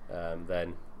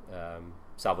 Then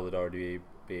Saville would already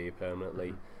be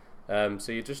permanently.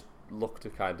 So you just look to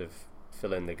kind of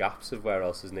fill in the gaps of where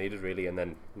else is needed, really. And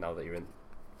then now that you're in,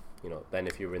 then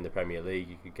if you were in the Premier League,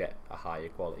 you could get a higher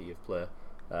quality of player.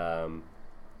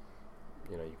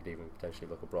 You could even potentially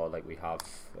look abroad like we have,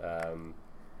 and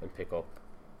pick up.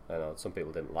 I know some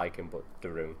people didn't like him, but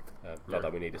Darun. Not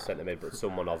that we need a centre mid, but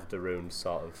someone of Darun's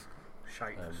sort of.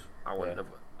 I wouldn't have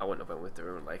went with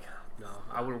Darun. Like, no,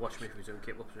 I wouldn't watch him if he was doing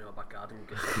kick-ups in our back garden.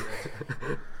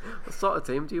 What sort of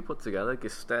team do you put together?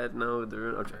 Gested? No,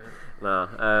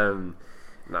 Darun.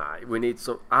 Nah, we need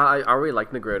some. I really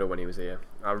liked Negredo when he was here.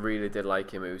 I really did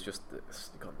like him. It was just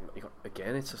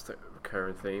again, it's just a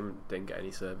recurring theme. Didn't get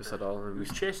any service at all. He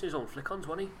was chasing his own flick-ons,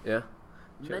 wasn't he? Yeah,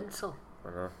 mental. I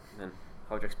know. And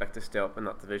how would you expect to stay up in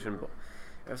that division? But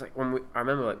it was like I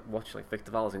remember like watching like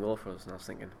Victor Valdez in goal for us, and I was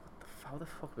thinking, how the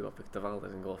fuck we got Victor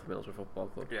Valdez in goal for Middlesbrough Football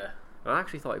Club? Yeah. And I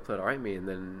actually thought he played alright, and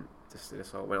then just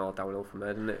went all downhill from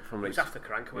there, didn't it? He was after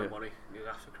Crank, wasn't he? He was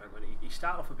after Crank. He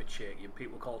started off a bit shaky, and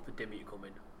people called for Dimmy to come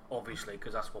in, obviously,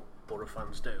 because that's what Borough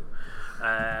fans do.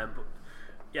 But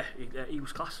yeah, he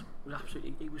was class.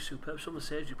 He was superb. Some of the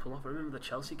saves he pulled off. I remember the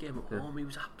Chelsea game at home. He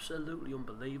was absolutely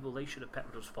unbelievable. They should have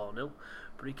peppered us 4-0,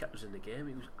 but he kept us in the game.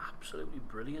 He was absolutely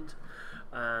brilliant.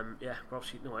 But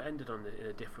obviously, it ended in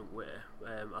a different way.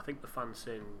 I think the fans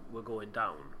saying we're going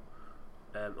down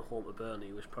at home to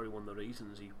Burnley was probably one of the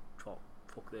reasons he thought,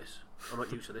 "Fuck this! I'm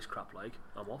not used to this crap. Like,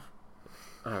 I'm off."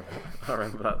 I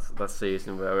remember that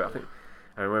season where I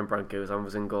remember when Brad Guzan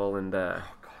was in goal and. Brad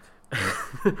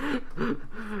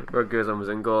Guzan was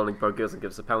in goal and Brad Guzan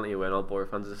gives a penalty away and all Borough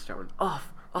fans are just shouting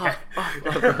off Brad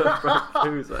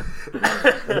Guzan.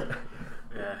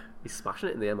 Yeah, he's smashing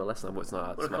it in the MLS now, but it's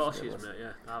not. Well, of course he is, mate.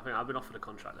 Yeah, I think I've been offered a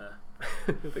contract there.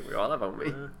 I think we all have, haven't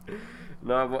we?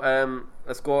 No, but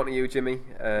let's go on to you, Jimmy.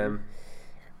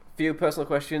 Few personal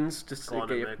questions just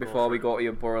before we go to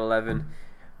your Borough 11.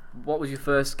 What was your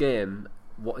first game?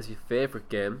 What is your favourite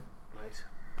game? Right.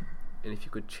 And if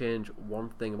you could change one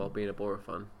thing about being a Borough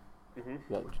fan,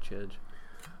 what would you change?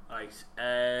 Right.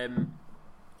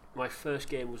 My first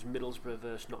game was Middlesbrough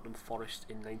versus Nottingham Forest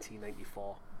in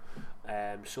 1994.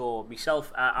 So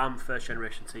myself, I'm first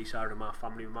generation Teesside in my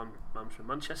family. My mum's from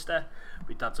Manchester,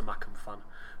 my dad's a Mackham fan.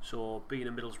 So being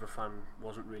a Middlesbrough fan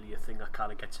wasn't really a thing that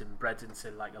kind of gets him bred into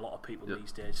like a lot of people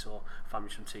these days. So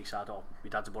families from Teesside, my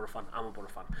dad's a Borough fan, I'm a Borough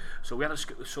fan. So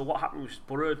so what happened was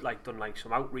Borough had like done like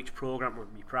some outreach program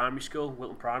with my primary school,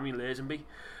 Wilton Primary in Lazenby,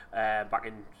 back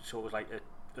in, so it was like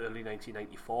early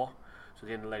 1994. so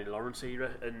the end of Lenny Lawrence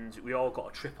era, and we all got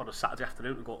a trip on a Saturday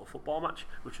afternoon to go to a football match,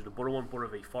 which was the Borough one, Borough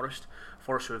v Forest.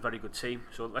 Forest were a very good team,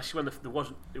 so especially when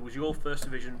it was your first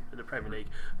division in the Premier League,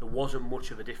 there wasn't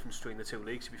much of a difference between the two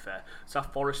leagues, to be fair. So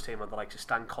that Forest team had the likes of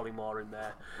Stan Collymore in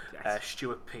there,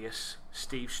 Stuart Pearce,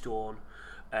 Steve Stone,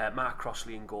 Mark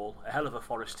Crossley in goal. A hell of a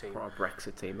Forest team. Proper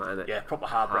Brexit team, that, isn't it? Yeah, proper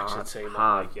hard Brexit team.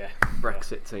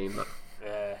 Brexit team. That.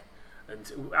 Yeah. And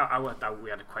we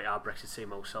had a quite hard Brexit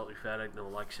team ourselves, to be fair. I know the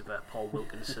likes of Paul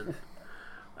Wilkinson,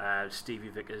 Stevie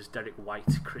Vickers, Derek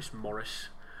White, Chris Morris,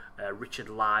 Richard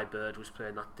Liebird was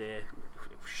playing that day.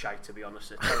 Shite, to be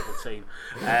honest, a terrible team.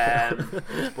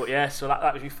 But yeah, so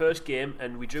that was my first game,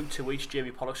 and we drew 2 each.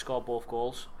 Jamie Pollock scored both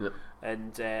goals. Yep.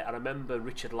 And I remember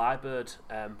Richard Liebird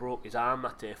broke his arm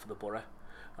that day for the Borough.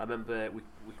 I remember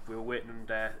we were waiting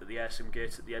at the Ayrsham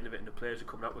gates at the end of it, and the players were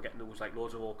coming out. We're getting those like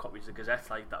loads of old copies of the Gazette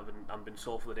like that have been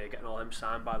sold for the day, getting all them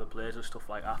signed by the players and stuff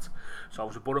like that. So I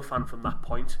was a Borough fan from that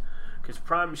point, because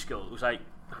primary school it was like,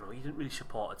 I don't know, you didn't really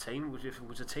support a team. If it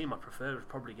was a team I preferred, it was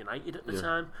probably United at the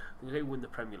time. They won the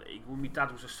Premier League. When my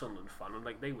dad was a Sunderland fan, and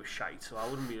like they were shite, so I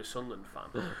wouldn't be a Sunderland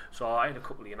fan. So I had a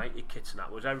couple of United kits and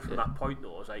that. Was from that point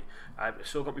though. I was like, I've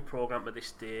still got my programme for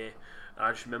this day, and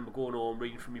I just remember going home,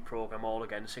 reading from my programme all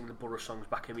again, singing the Borough songs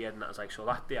back in my head, and that was like, so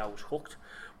that day I was hooked.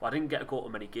 But I didn't get to go to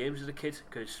many games as a kid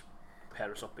because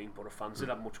parents not being Borough fans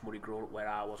didn't have much money growing up where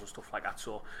I was and stuff like that,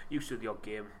 so used to do the odd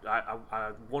game. I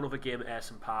had one other game at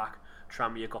Ayrsham Park.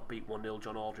 Tranmere got beat 1-0,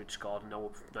 John Aldridge scored, and now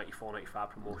up 94-95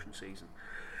 promotion season.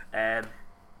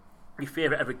 My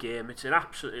favourite ever game, it's an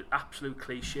absolute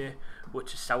cliche,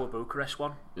 which is Steaua Bucharest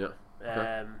one.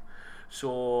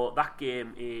 So that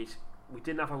game is, we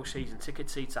didn't have our season ticket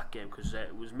seats that game because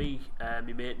it was me, my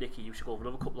mate Nicky used to go with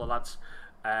another couple of lads,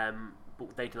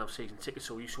 but they didn't have season tickets,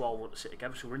 so we used to all want to sit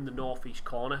together. So we're in the northeast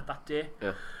corner that day,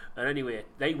 and anyway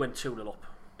they went 2-0 up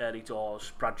early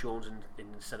doors. Brad Jones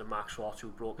instead of Mark Schwartz, who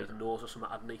broke his nose or something,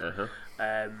 hadn't he?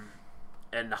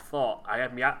 And I thought I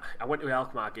went to the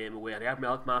Alkmaar game away, and I had my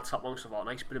Alkmaar top long, so I thought,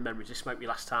 nice bit of memories. This might be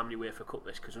last time in the UEFA Cup,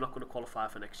 this, because we're not going to qualify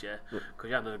for next year because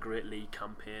we had a great league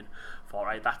campaign. I thought,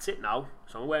 right, that's it now.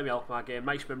 So I'm away in the Alkmaar game.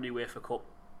 Nice memory in the UEFA Cup.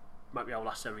 Might be our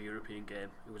last ever European game.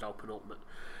 It was our penultimate,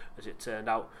 as it turned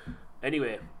out.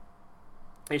 Anyway,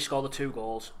 he scored the 2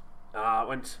 goals. I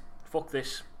went, fuck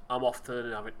this. I'm off to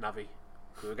the Navi.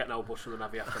 We were getting our bus from the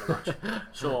Navi after the match.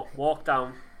 So walk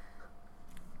down,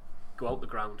 go out the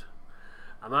ground.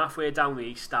 I'm halfway down the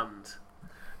east stand,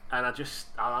 and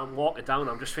I'm walking down.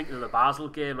 I'm just thinking of the Basel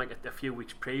game like a few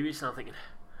weeks previous, and I'm thinking,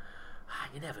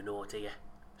 you never know, do you?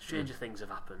 Stranger things have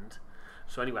happened.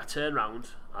 So anyway, I turn round,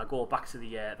 I go back to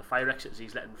the fire exit as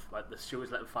he's letting, like, the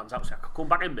steward's letting fans out. So I come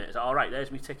back in, mate. Is that all right?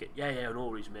 There's my ticket. Yeah, no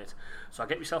worries, mate. So I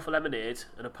get myself a lemonade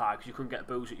and a pie because you couldn't get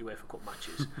booze at your UEFA Cup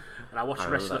matches, and I watched the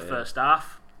rest of the first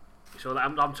half. So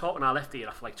I'm talking, I left here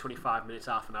after like 25 minutes,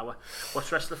 half an hour.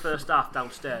 Watched the rest of the first half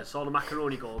downstairs, saw the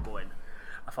macaroni goal going.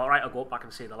 I thought, right, I'll go back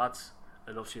and see the lads,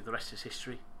 and obviously the rest is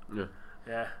history. Yeah.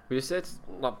 Well, you said it's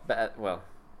not better. Well,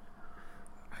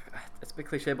 it's a bit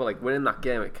cliche, but like winning that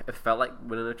game, it felt like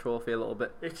winning a trophy a little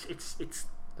bit. It's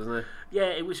doesn't it? Yeah,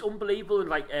 it was unbelievable, and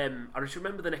like I just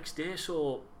remember the next day.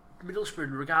 So Middlesbrough,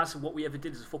 in regards to what we ever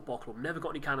did as a football club, never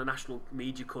got any kind of national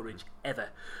media coverage ever.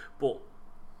 But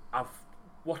I've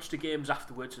watched the games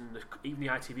afterwards, and even the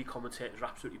ITV commentators were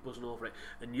absolutely buzzing over it.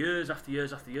 And years after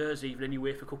years after years, even any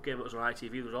UEFA Cup game that was on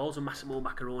ITV, there was always a Massimo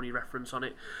Macaroni reference on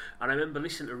it. And I remember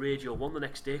listening to Radio 1 the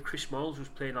next day. Chris Moyles was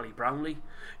playing Ali Brownlee.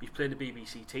 He was playing the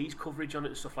BBC T's coverage on it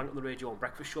and stuff like that on the Radio 1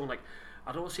 breakfast show. And like,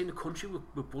 I don't see in the country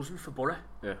we're buzzing for Borough.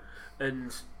 Yeah.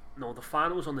 And no, the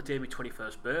final was on the day of my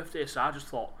 21st birthday, so I just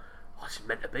thought, it's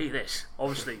meant to be this.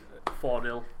 Obviously,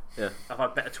 4-0. Yeah, I've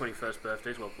had better 21st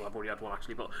birthdays. Well, I've already had one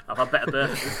actually, but I've had better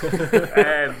birthdays.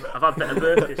 I've had better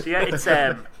birthdays. So yeah, it's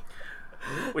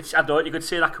which I don't. You could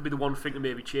say that could be the one thing that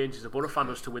maybe changes the Borough fan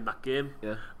was to win that game.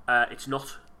 Yeah, it's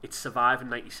not. It's survive in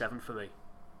 '97 for me.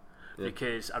 Yeah.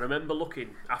 Because I remember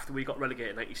looking after we got relegated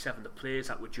in '97, the players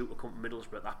that were due to come to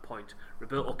Middlesbrough at that point.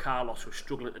 Roberto Carlos was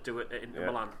struggling to do it at Inter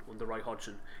Milan under Roy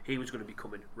Hodgson. He was going to be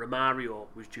coming. Romario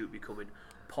was due to be coming.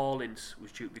 Paul Ince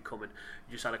was due to be coming.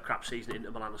 He just had a crap season at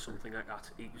Inter Milan or something like that.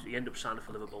 He ended up signing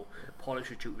for Liverpool. Paul Ince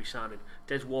was due to be signing.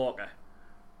 Des Walker,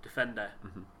 defender,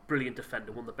 brilliant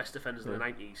defender, one of the best defenders in the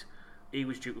 90s. He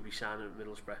was due to be signing at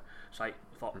Middlesbrough. So I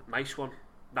thought, nice one.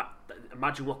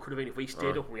 Imagine what could have been if we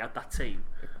stayed up and we had that team.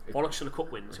 Bollocks to the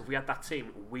cup wins. If we had that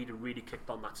team, we'd have really kicked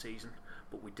on that season,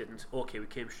 but we didn't. Okay, we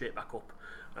came straight back up.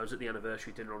 I was at the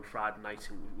anniversary dinner on Friday night,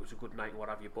 and it was a good night and what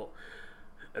have you, but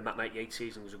and that 98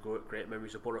 season was a great memory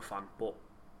as a Borough fan. But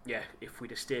yeah, if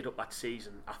we'd have stayed up that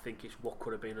season, I think it's what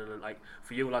could have been. And like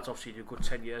for you lads, obviously you're a good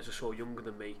 10 years or so younger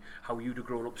than me. How you'd have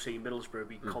grown up seeing Middlesbrough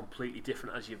be completely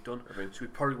different as you've done. So we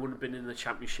probably wouldn't have been in the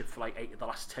Championship for like 8 of the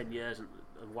last 10 years and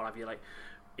what have you. Like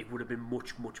it would have been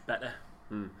much better.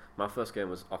 My first game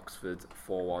was Oxford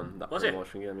 4-1. That was it?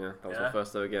 Promotion game, yeah. That was my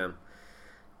first ever game.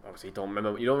 Obviously, you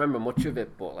don't remember much of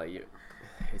it, but like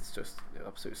it's just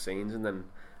absolute scenes. And then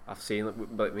I've seen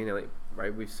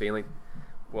we've seen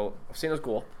I've seen us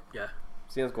go up. Yeah.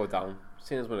 Seen us go down.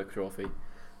 Seen us win a trophy.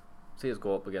 Seen us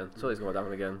go up again. Seen us go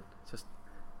down again. It's just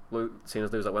seen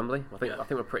us lose at Wembley. I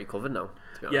think we're pretty covered now.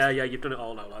 To be honest. Yeah, you've done it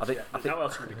all now, lads. I think what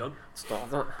else can be done?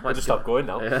 Might just stop going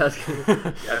now. Yeah,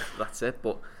 that's it.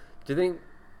 But do you think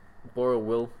Borough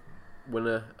will win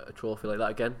a trophy like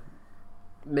that again?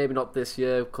 Maybe not this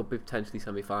year. Could be potentially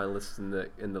semi-finalists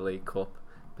in the League Cup.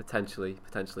 Potentially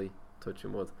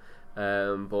touching wood.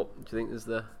 But do you think there's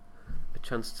a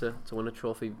chance to win a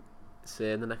trophy,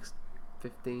 say, in the next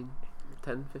 10,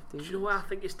 15 Do you know what I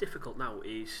think is difficult now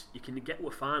is you can get to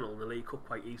a final in the League Cup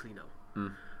quite easily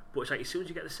now. But it's like as soon as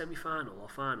you get the semi-final or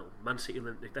final, Man City,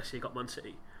 let's say you got Man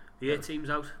City, the A team's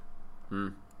out.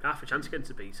 Half a chance against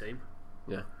the B team.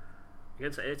 Yeah.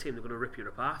 Against the A team, they're going to rip you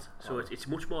apart. So it's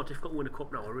much more difficult to win a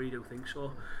cup now. I really do think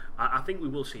so. I think we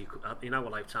will see in our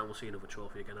lifetime. We'll see another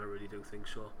trophy again. I really do think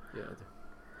so. Yeah,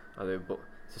 I do. But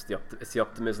it's just it's the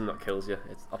optimism that kills you.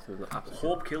 It's optimism that absolutely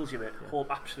hope kills you, mate. Yeah. Hope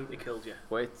absolutely kills you.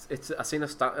 Well, it's I seen a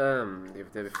stat the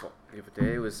other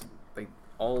day was like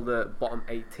all the bottom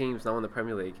 8 teams now in the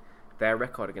Premier League. Their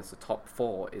record against the top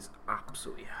 4 is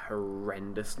absolutely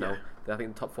horrendous now. I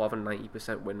think the top 4 have a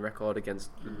 90% win record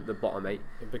against the bottom 8.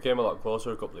 It became a lot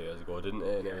closer a couple of years ago, didn't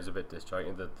it? And it was a bit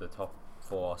disjointed. The top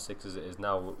 4 or 6 as it is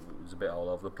now was a bit all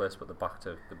over the place, but they're back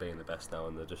to being the best now,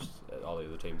 and they're just all the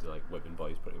other teams are like whipping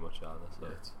boys pretty much, aren't they?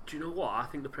 So do you know what? I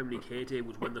think the Premier League heyday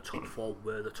was when the top 4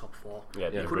 were the top 4.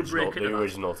 Yeah, the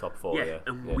original top 4.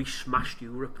 We smashed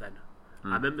Europe then.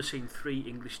 I remember seeing 3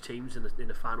 English teams in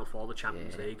the final 4 of the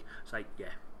Champions League. It's like,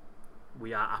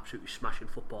 we are absolutely smashing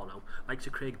football now. Like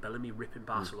to Craig Bellamy ripping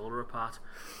Barcelona apart.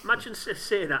 Imagine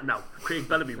saying that now. Craig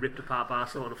Bellamy ripped apart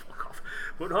Barcelona, fuck off.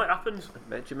 But no, it happens.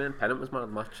 Jermaine Pennant was man of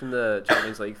the match in the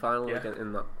Champions League final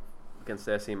against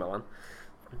AC Milan.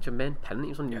 Jermaine Pennant, he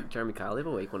was on Jeremy Kyle the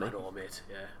other week, wasn't he? I know, mate,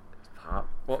 yeah.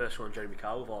 First one, Jeremy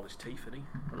Kyle with all his teeth, isn't he?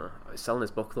 I know. He's selling his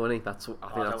book though, isn't he? I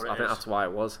think that's why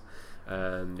it was.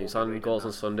 He's on Goals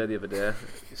on Sunday the other day,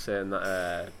 saying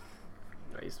that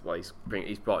he's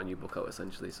brought a new book out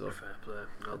essentially. So fair play.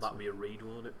 No, that'd be a read,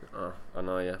 won't it? Oh, I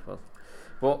know, yeah.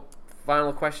 Well,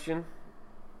 final question.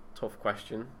 Tough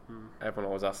question. Everyone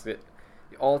always asks it.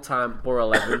 The all-time Borough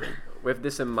 11. With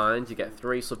this in mind, you get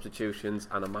 3 substitutions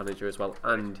and a manager as well,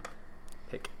 and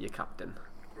pick your captain.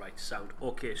 Right, sound.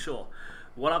 Okay, so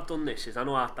what I've done this is, I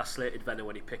know I slated Venner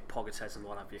when he picked Pogatetz and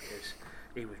what have you, because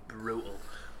he was brutal.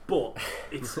 But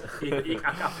it's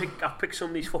I picked some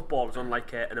of these footballers on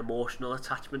like an emotional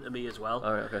attachment to me as well.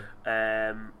 Oh, okay.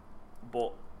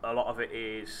 But a lot of it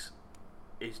is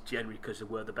generally because they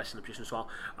were the best in the position. So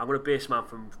I'm going to base man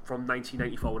from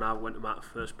 1994 when I went to my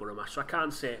first Borough match. So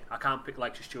I can't pick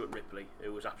like Stuart Ripley. It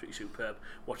was absolutely superb.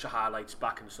 Watch the highlights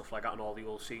back and stuff like that, and all the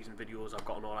old season videos I've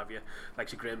got and all have you.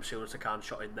 Like Graham Souness, I can't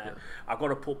shot in there. Yeah. I've got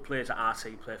to put players at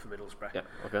RC play for Middlesbrough. Yeah.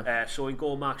 Okay. So in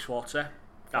goal, Mark Schwarzer.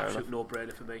 Absolute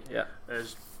no-brainer for me. Yeah.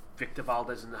 As Victor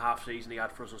Valdez in the half season he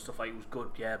had for us and stuff like, it was good,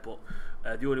 but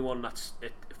the only one that's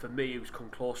for me who's come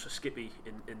close to Skippy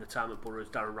in the time at Borough is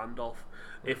Darren Randolph.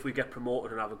 If we get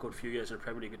promoted and have a good few years in the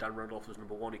Premier League, Darren Randolph is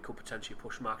number 1. He could potentially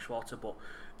push Mark Schwarzer, but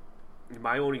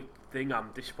my only thing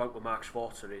I'm disappointed with Mark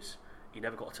Schwarzer is he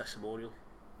never got a testimonial.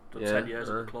 Done 10 years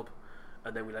at the club,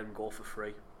 and then we let him go for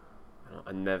free.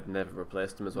 And never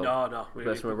replaced him as well. No.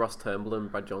 Replaced him with Ross Turnbull and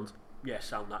Brad Jones. Yeah,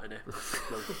 sound that,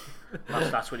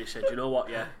 innit? That's when he said, you know what,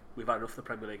 we've had enough of the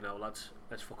Premier League now, lads.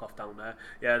 Let's fuck off down there.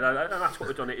 Yeah, and that's what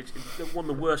we've done. It's one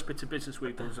of the worst bits of business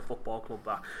we've done as a football club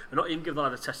back. And not even give the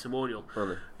lad a testimonial.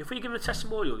 Really? If we give him a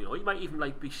testimonial, he might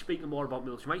even be speaking more about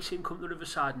Middlesbrough. You might see him come to the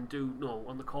Riverside and do,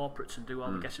 on the corporates and do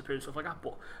all the guest appearances and stuff like that.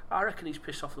 But I reckon he's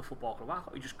pissed off the football club. I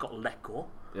thought he just got let go.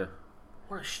 Yeah.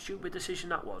 What a stupid decision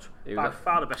that was. By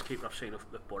far the best keeper I've seen of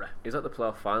Borough. He was at the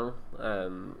playoff final.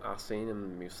 I seen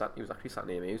him. He was actually sat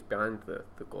near me. He was behind the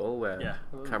goal where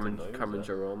Cameron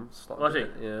Jerome slotted. Was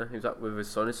he? Yeah, he was with his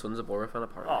son. His son's a Borough fan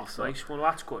apparently. Oh, so. Nice. Well,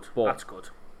 that's good. That's good.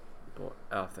 But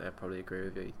I probably agree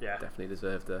with you. He definitely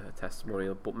deserved a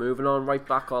testimonial. But moving on, right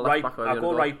back or left back? I'll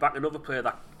go right back. Another player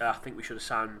that I think we should have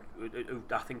signed, who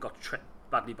I think got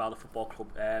badly by the football club.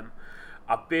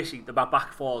 The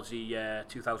back four is the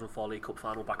 2004 League Cup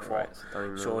final back four.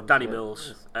 Right, so Danny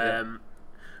Mills.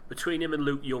 Between him and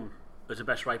Luke Young, as the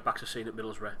best right backs I've seen at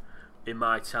Middlesbrough in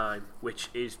my time, which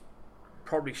is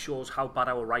probably shows how bad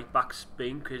our right backs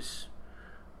been, because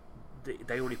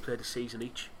they only played a season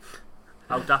each.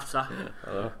 How daft's that?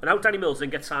 And how Danny Mills then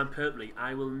gets signed permanently,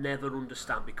 I will never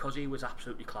understand, because he was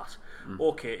absolutely class.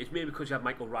 Okay, it's maybe because you had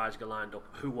Michael Reisiger lined up,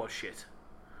 who was shit.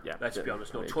 Yeah, let's be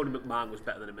honest. No, Tony McMahon was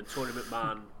better than him, and Tony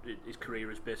McMahon, his career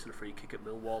is based on a free kick at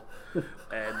Millwall.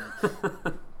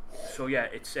 So yeah,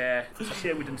 it's a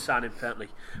shame we didn't sign him permanently.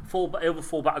 Over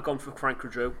fullback I've gone for Frank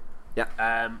Drew.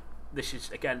 Yeah. This is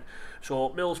again, so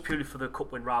Mills purely for the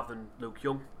cup win rather than Luke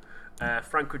Young.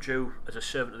 Frank Drew, as a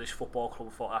servant of this football club,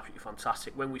 I thought absolutely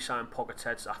fantastic. When we signed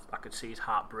Pogatetz, I could see his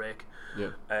heart break.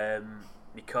 Yeah.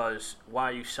 Because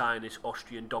why you sign this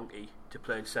Austrian donkey to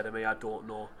play instead of me, I don't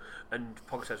know. And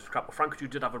Pogatetz was crap. Well, Frank Drew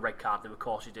did have a red card, and of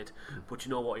course he did. But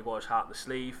you know what? He wore his heart in the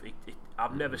sleeve.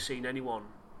 I've never seen anyone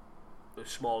as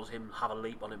small as him have a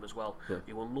leap on him as well. Yeah.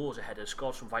 He won loads of headers,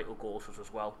 scored some vital goals for us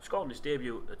as well. Scored on his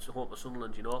debut at home for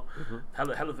Sunderland, you know.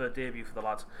 Hell of a debut for the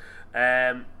lads.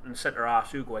 And centre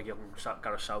half, Hugo Egiog,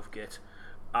 Gareth Southgate.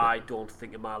 I don't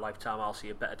think in my lifetime I'll see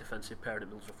a better defensive pairing at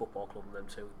Middlesbrough Football Club than them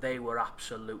two. They were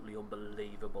absolutely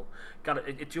unbelievable.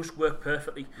 It just worked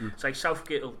perfectly. It's like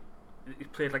Southgate he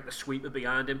played like the sweeper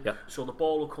behind him, so the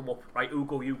ball will come up, right,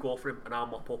 Hugo, you go for him and I'll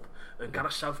mop up. And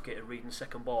Gareth Southgate at reading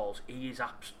second balls, he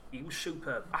was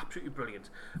superb, absolutely brilliant.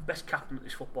 Best captain at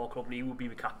this football club, and he will be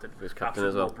the captain. His captain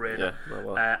as well. No-brainer.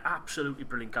 Yeah, absolutely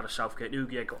brilliant, Gareth Southgate. And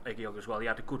Hugo Egiog as well. He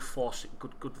had a good four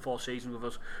seasons with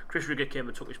us. Chris Riggett came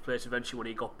and took his place eventually when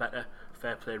he got better.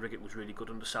 Fair play, Riggett was really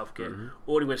good under Southgate.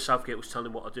 Only when Southgate was telling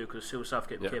him what to do, because as soon as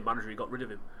Southgate became manager, he got rid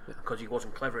of him because he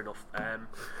wasn't clever enough.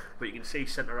 But you can see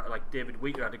centre like David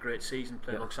Wheater had a great season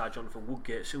playing alongside Jonathan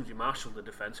Woodgate. As soon as he marshalled the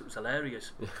defence, it was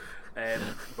hilarious.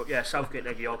 But yeah, Southgate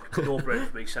and Egiog, no brainer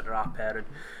for me, centre half pairing.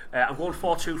 I'm going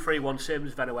 4-2-3-1, same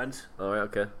as Venno Went. Oh, right,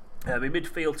 okay. My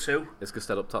midfield too. Is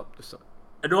Gusted up top?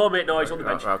 No, mate, no, he's on the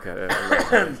bench. Okay.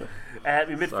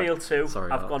 My midfield too.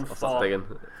 Sorry, I've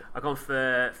gone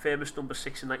for famous number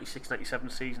 6 in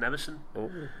 96-97 season, Emerson. Oh,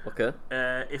 okay.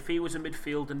 If he was a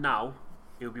midfielder now,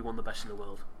 he would be one of the best in the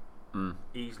world.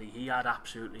 Easily. He had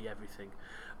absolutely everything.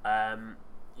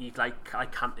 He'd like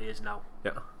Kante is now.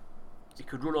 Yeah. He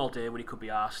could run all day when he could be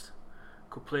asked.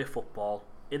 Could play football.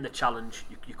 In the challenge,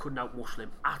 you couldn't out-muscle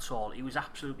him at all. He was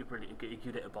absolutely brilliant. He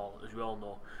could hit a ball, as we all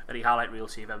know. And he highlight reel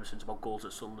Steve Emerson's about goals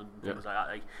at Sunderland and things like that.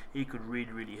 Like, he could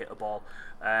really, really hit a ball.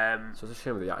 So it's a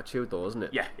shame of the attitude, though, isn't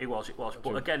it? Yeah, it was.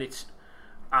 But again,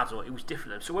 I don't know, it was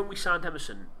different. So when we signed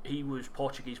Emerson, he was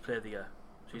Portuguese Player of the Year.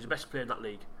 So he's the best player in that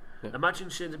league. Yeah. Imagine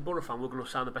saying to Borough fan, we're going to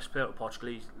sign the best player at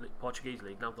Portuguese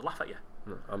League. Now they'll laugh at you.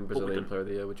 No, I'm Brazilian Player of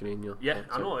the Year with Juninho. Yeah,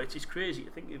 I know, it's crazy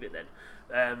to think of it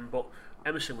then. But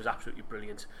Emerson was absolutely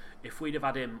brilliant. If we'd have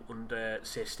had him under,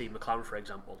 say, Steve McLaren, for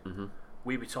example,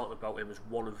 we'd be talking about him as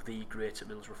one of the greats at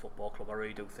Middlesbrough Football Club. I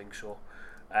really do think so.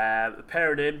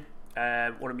 Pairing him,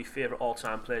 one of my favourite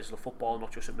all-time players of the football,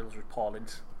 not just at Middlesbrough, Paul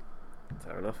Ince.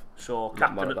 Fair enough. So,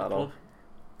 captain at the club.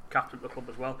 Captain at the club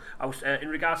as well. I was in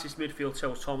regards to his midfield, so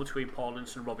I was torn between Paul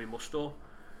Ince and Robbie Mustoe.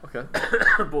 Okay.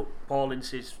 But Paul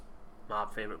Ince is my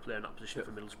favourite player in that position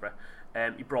for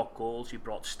Middlesbrough. He brought goals, he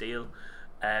brought steel.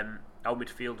 Our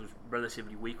midfield was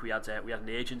relatively weak. We had an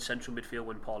aging central midfield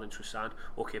when Paul Ince was signed.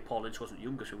 Okay, Paul Ince wasn't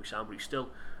younger when we signed, but he's still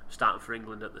starting for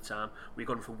England at the time. We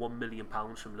got him for £1 million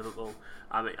from Liverpool.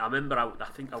 I remember I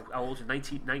was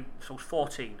 19, so I was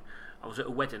 14. I was at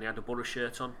a wedding, I had a Borough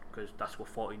shirt on, because that's what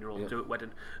 14-year-olds do at wedding.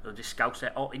 And the scouts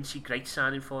said, Ince, great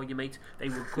signing for you, mate. They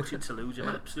were gutted to lose him,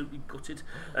 absolutely gutted.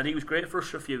 And he was great for us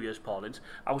for a few years, Paul Ince.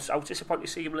 I was disappointed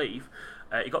to see him leave.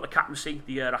 He got the captaincy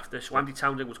the year after, so Andy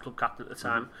Townsend was club captain at the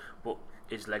time, but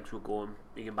his legs were going,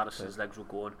 Ian Madison's legs were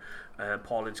going.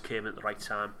 Paul Ince came at the right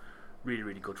time. Really,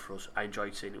 really good for us. I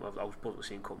enjoyed seeing him. I was buzzing to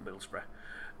see him come to Middlesbrough.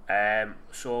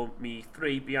 So me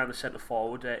three behind the centre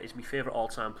forward is my favourite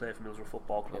all-time player for Middlesbrough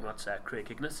Football Club, and that's Craig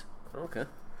Hignett. Okay.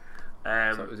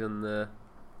 So it was on the...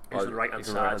 He was on the right-hand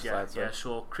side, yeah.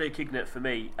 So Craig Hignett for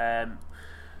me,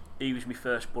 he was my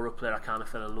first Borough player I kind of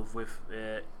fell in love with.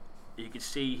 You could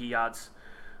see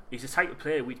he's the type of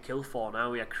player we'd kill for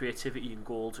now. He had creativity and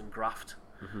goals and graft.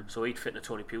 So he'd fit in the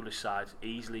Tony Pulis side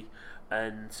easily.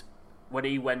 And when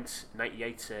he went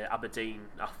 98 to Aberdeen,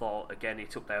 I thought, again, he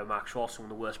took there with Mark Schwartz, one of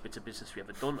the worst bits of business we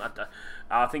ever done.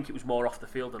 I think it was more off the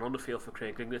field than on the field for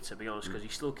Craig Hignett, to be honest, because he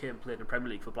still came and played in the Premier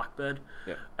League for Blackburn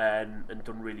and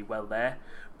done really well there.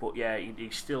 But yeah,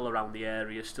 he's still around the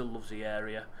area, still loves the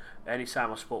area.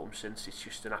 Anytime I've spoken to him since, it's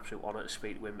just an absolute honour to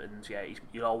speak to him, and yeah,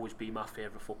 he'll always be my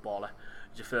favourite footballer.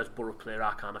 He's the first Borough player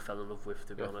I kind of fell in love with,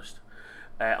 to be honest.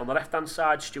 On the left-hand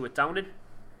side, Stuart Downing.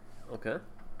 Okay.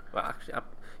 Well, actually,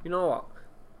 you know what?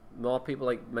 more people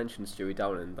like mention Stewie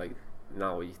Downing. Like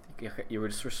now, you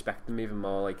would just respect him even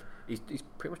more. Like he's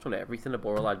pretty much done everything a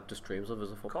Borough lad just dreams of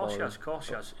as a footballer. Of course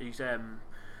he has. He's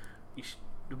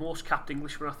the most capped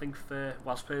Englishman, I think, for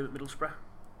whilst playing at Middlesbrough.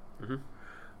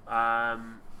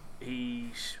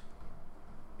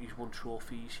 He's won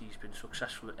trophies. He's been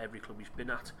successful at every club he's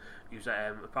been at. He was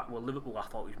at Liverpool. I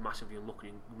thought he was massively unlucky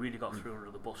and really got through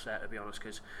under the bus there, to be honest,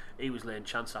 because he was laying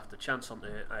chance after chance on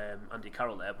Andy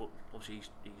Carroll there, but obviously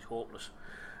he's hopeless.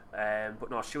 But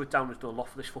no, Stuart Downing has done a lot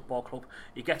for this football club.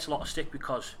 He gets a lot of stick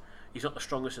because he's not the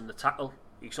strongest in the tackle.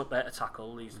 He's not there to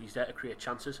tackle. He's there to create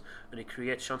chances, and he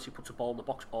creates chances. He puts a ball in the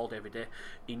box all day, every day.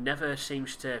 He never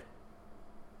seems to.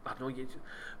 I don't know.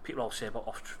 People all say about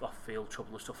off-field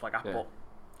trouble and stuff like that, but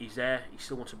he's there. He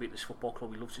still wants to be at this football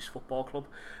club. He loves this football club,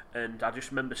 and I just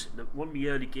remember one of the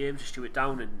early games of Stuart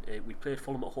Downing. We played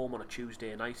Fulham at home on a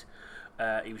Tuesday night.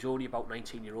 He was only about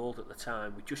 19-year-old at the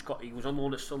time. He was on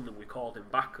loan at Sunderland. We called him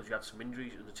back because he had some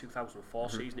injuries in the 2004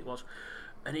 season it was,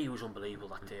 and he was unbelievable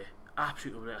that day.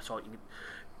 Absolutely, I thought,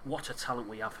 what a talent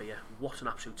we have here. What an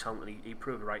absolute talent, and he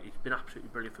proved it right. He's been absolutely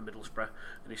brilliant for Middlesbrough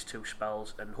in his 2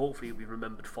 spells, and hopefully he'll be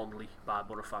remembered fondly by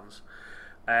Borough fans.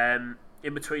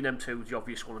 In between them two, the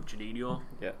obvious one of Juninho.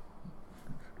 Yeah,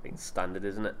 I think it's standard,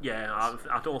 isn't it? Yeah,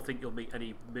 I don't think you'll meet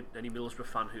any Middlesbrough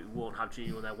fan who won't have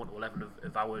Juninho in their 1 to 11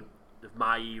 of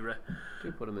my era. Do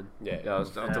you put him in? Yeah, I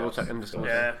was double checking just.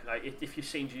 Yeah, if you've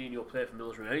seen Juninho play for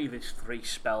Middlesbrough in any of his 3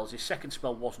 spells, his second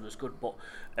spell wasn't as good. But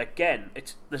again,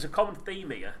 there's a common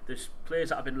theme here. There's players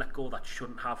that have been let go that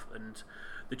shouldn't have, and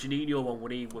the Juninho one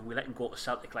when we let him go to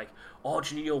Celtic,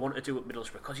 Juninho wanted to do at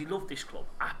Middlesbrough because he loved this club,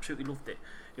 absolutely loved it.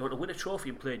 He wanted to win a trophy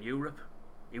and play in Europe.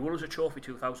 He won us a trophy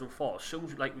 2004. As soon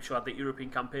as we had the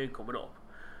European campaign coming up,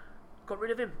 got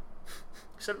rid of him,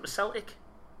 sent him to Celtic.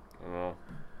 Oh.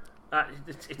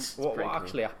 It's what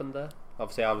actually happened there?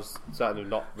 Obviously, I was certainly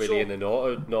not really in the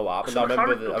know what happened. So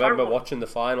I remember watching the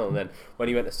final, and then when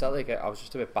he went to Celtic, I was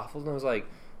just a bit baffled, and I was like,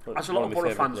 as a lot of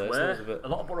Borough fans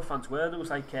were, there was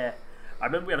like, I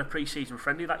remember we had a pre-season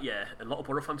friendly that year, and a lot of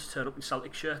Borough fans turned up in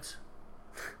Celtic shirts,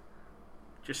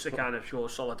 just to kind of show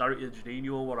solidarity to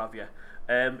Juninho or what have you.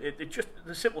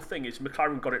 The simple thing is,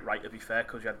 McLaren got it right, to be fair,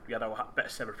 because we had our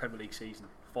best ever Premier League season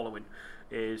following.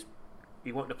 Is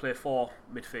he wanted to play 4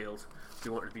 midfield. He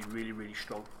wanted to be really, really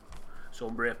strong. So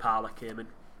Ray Parlour came in,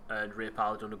 and Ray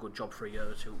Parlour done a good job for a year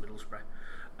or 2 at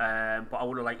Middlesbrough. But I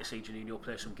would have liked to see Juninho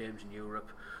play some games in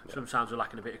Europe. Sometimes we're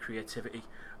lacking a bit of creativity.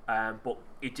 But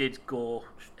he did go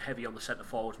heavy on the centre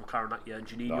forwards, McLaren, that year, and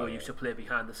Juninho used to play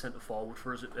behind the centre forward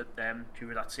for us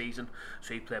during that season.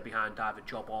 So he played behind either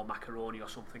Job or Macaroni or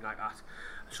something like that.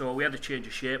 So we had to change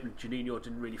of shape, and Juninho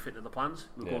didn't really fit in the plans.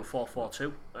 We were going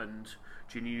 4-4-2, and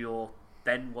Juninho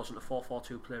then wasn't a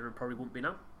 4-4-2 player and probably wouldn't be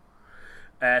now.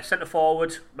 Centre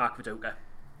forward, Mark Viduka.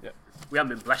 Yeah. We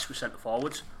haven't been blessed with centre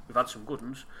forwards. We've had some good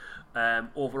ones.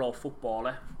 Overall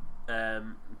footballer,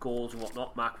 goals and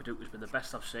whatnot, Mark Viduka's been the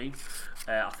best I've seen.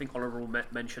 I think honourable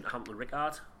mention to Hampton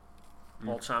Rickard,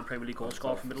 all-time Premier League goal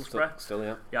scorer for Middlesbrough. Still,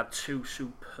 yeah. He had 2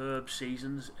 superb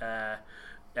seasons,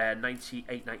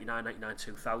 98, 99, 99,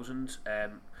 2000.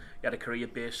 He had a career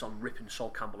based on ripping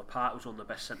Sol Campbell apart. He was one of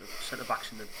the best centre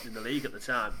backs in the league at the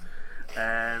time.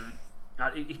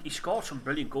 He scored some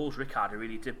brilliant goals, Rickard, he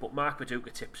really did, but Mark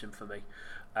Viduka tips him for me.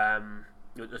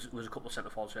 There was a couple of centre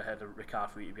forwards ahead of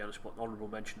Rickard for me, to be honest, but honourable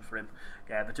mention for him.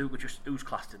 Yeah, Viduka just oozed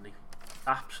class, didn't he?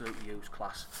 Absolutely oozed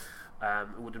class.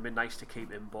 It would have been nice to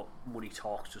keep him, but money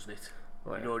talks, doesn't it?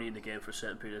 You're only in the game for a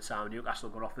certain period of time. Newcastle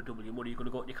got offered double your money. You're going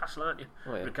to go to Newcastle, aren't you?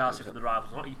 Regardless of the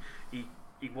rivals or not.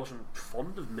 He wasn't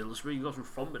fond of Middlesbrough. He wasn't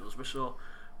from Middlesbrough, so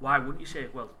why wouldn't you say,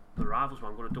 well, the rivals, man,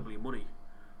 I'm going to double your money?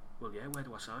 Well, yeah, where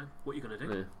do I sign? What are you going to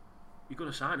do? Yeah. You're going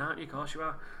to sign, aren't you? Of course you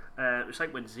are. It's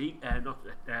like when Zenden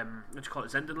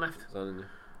left.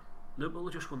 Liverpool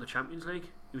just won the Champions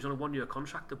League. He was on a 1-year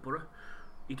contract at Borough.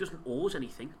 He doesn't owe us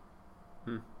anything.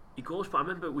 He goes, but I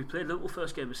remember we played Liverpool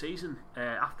first game of the season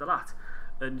after that,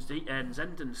 and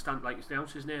Zenden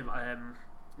announced his name.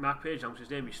 Mark Page announced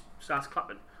his name. He starts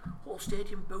clapping. Whole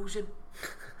stadium boos him.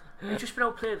 He's just been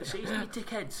out playing the season, you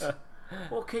dickheads.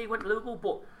 Okay, he went to Liverpool,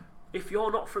 but if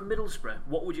you're not from Middlesbrough,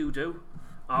 what would you do?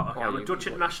 I'm a Dutch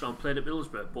international. I'm playing at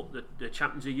Middlesbrough, but the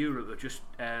Champions of Europe are just.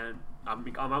 I'm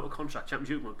out of contract. Champions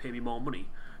of Europe will pay me more money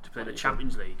to play in the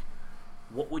Champions League.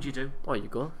 What would you do? Oh, you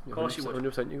go. Of course you would.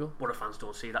 100% you go. Borough fans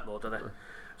don't see that though, do they?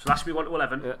 So that's me 1 to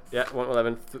 11. Yeah, 1 to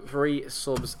 11. 3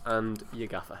 subs and your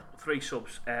gaffer. 3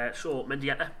 subs. So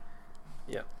Mendieta.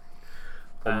 Yeah.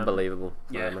 Unbelievable.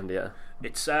 Mendieta.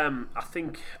 It's I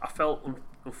think I felt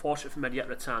unfortunate for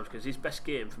Mediator at times, because his best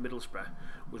game for Middlesbrough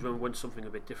was when we won something a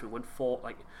bit different. We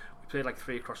played like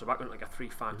 3 across the back, went like a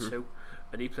 3-5-2,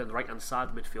 and he played on the right hand side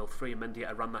of midfield 3, and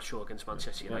Mediator ran that show against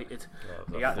Manchester United.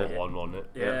 Yeah, 4-1, wasn't it?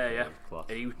 Yeah.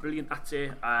 And he was brilliant that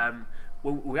day.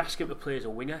 We asked him to play as a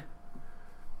winger.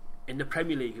 In the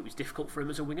Premier League, it was difficult for him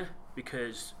as a winger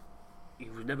because he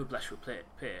was never blessed with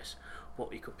pace,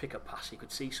 but he could pick a pass, he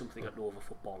could see something at Nova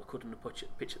footballer, couldn't have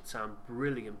pitch at the time.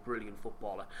 Brilliant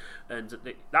footballer. And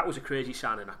that was a crazy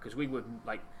signing, because we were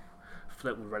like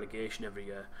flirting with relegation every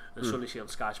year, and suddenly see on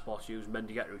Sky Sports News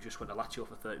Mendieta, who just went to Lazio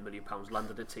for £30 million,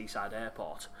 landed at Teesside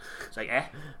Airport. It's like,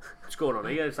 what's going on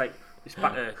here? It's like, it's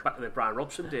back to the Brian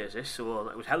Robson days, this. So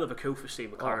it was hell of a coup for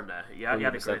Steve McLaren there. He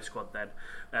had a great squad then.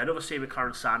 Another Steve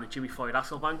McLaren signing, Jimmy Floyd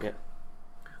Hasselbank. Yeah.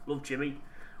 Loved Jimmy.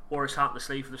 Wore his heart on the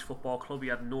sleeve for this football club. He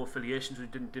had no affiliations, we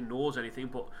didn't know us anything,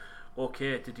 but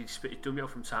okay, did he spit his dummy out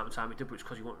from time to time? He did, but it's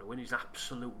because he wanted to win. He's an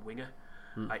absolute winger.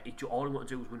 All he wanted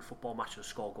to do was win football matches and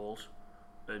score goals,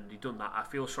 and he done that. I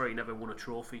feel sorry he never won a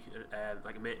trophy,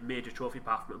 like a major trophy,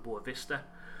 apart from at Boa Vista.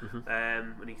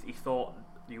 And he thought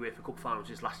the UEFA Cup final was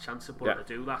his last chance to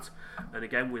do that, and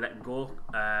again we let him go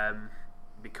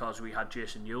because we had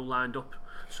Jason Newell lined up.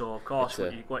 So of course,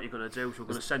 what you're going to do is we're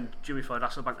going to send Jimmy Floyd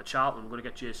Hasselbank to Charlton. We're going to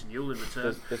get Jason Newell in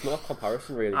return. There's no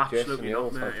comparison really. Absolutely Jason not,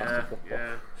 Newell's fantastic football.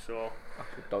 Yeah. So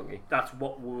donkey. That's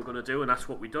what we were going to do, and that's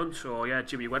what we done. So yeah,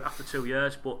 Jimmy went after 2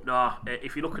 years, but no,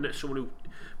 if you're looking at someone who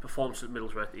performs at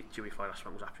Middlesbrough, Jimmy Floyd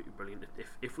Hasselbank was absolutely brilliant.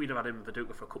 If we'd have had him in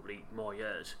Viduka for a couple of more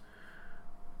years,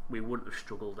 we wouldn't have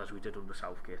struggled as we did under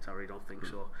Southgate. I really don't think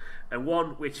so. And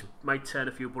one which might turn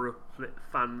a few Borough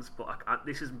fans, but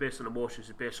this isn't based on emotions,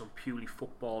 it's based on purely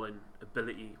footballing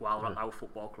ability while at our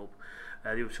football club.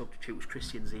 The other substitute was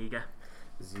Christian Ziege.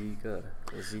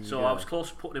 So I was close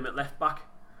to putting him at left back,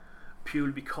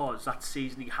 purely because that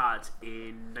season he had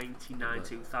in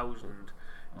 99-2000,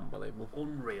 unbelievable,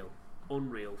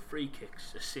 unreal free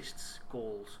kicks, assists,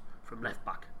 goals from left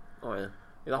back. Oh yeah.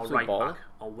 Or right back,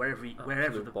 or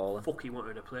wherever the fuck he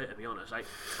wanted to play, to be honest. Like,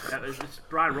 it's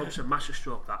Brian Robson, massive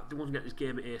stroke that. They wasn't getting his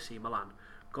game at AC Milan,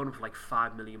 got him for like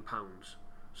 £5 million,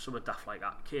 something daft like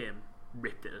that. Came,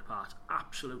 ripped it apart,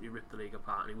 absolutely ripped the league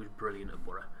apart, and he was brilliant at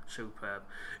Borough, superb.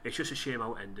 It's just a shame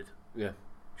how it ended. Yeah.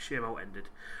 Shame how it ended.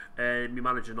 My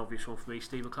manager, an obvious one for me,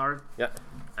 Steve McLaren. Yeah.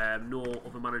 No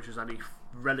other managers any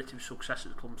relative success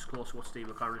that comes close to what Steve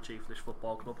McLaren achieved for this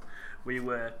football club. We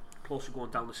were close to going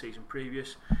down the season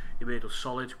previous. He made us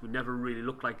solid. We never really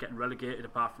looked like getting relegated,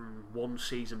 apart from one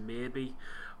season maybe.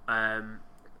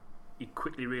 He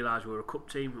quickly realised we were a cup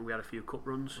team, and we had a few cup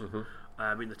runs.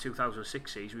 In the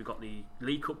 2006 season, we got the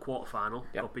League Cup quarter-final,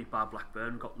 got beat by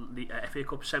Blackburn, got the FA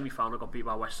Cup semi-final, got beat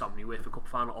by West Ham, and the UEFA Cup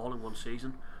final all in one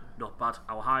season. Not bad.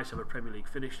 Our highest ever Premier League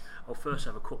finish, our first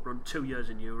ever cup run, 2 years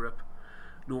in Europe.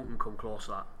 No one can come close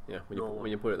to that. Yeah, when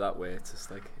you put it that way, it's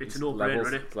just like it's a no-brainer,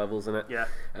 isn't it? Levels in it. Yeah.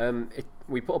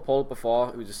 We put a poll up before.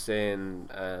 It was just saying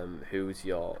who's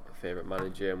your favourite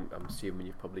manager. I'm assuming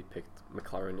you've probably picked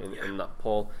McLaren in that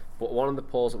poll. But one of the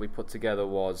polls that we put together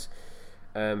was,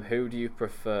 who do you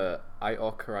prefer,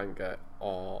 Aitor Karanka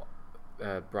or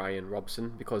Brian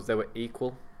Robson? Because they were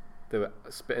equal. They were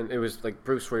spitting. It was like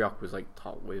Bruce Rioch was like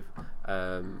top with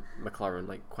McLaren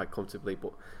like quite comfortably,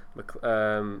 but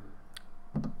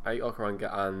Aitor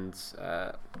Karanka and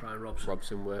Brian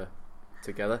Robson were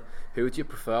together. Who would you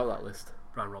prefer out that list?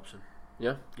 Brian Robson.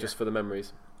 Yeah, just for the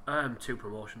memories. 2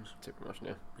 promotions. 2 promotions,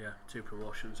 yeah. Yeah, 2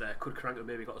 promotions. Could Karanka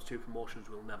maybe got us 2 promotions?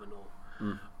 We'll never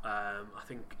know. I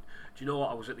think. Do you know what?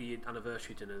 I was at the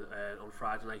anniversary dinner on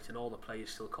Friday night, and all the players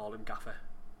still call him Gaffer.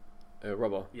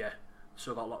 Robbo. Yeah.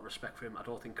 So I got a lot of respect for him. I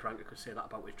don't think Karanka could say that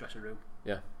about his dressing room.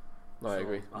 Yeah. No, I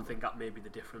agree. I think that may be the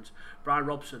difference. Brian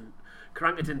Robson,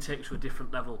 Karanka didn't take us to a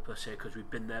different level per se because we've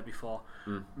been there before.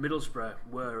 Middlesbrough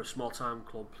were a small time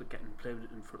club playing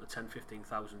in front of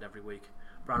 10,000-15,000 every week.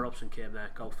 Brian Robson came there,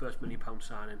 got first £1 million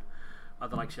signing, had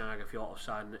the likes of Jan Agafiorto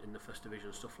signing in the first division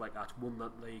and stuff like that. Won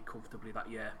that league comfortably that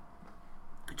year.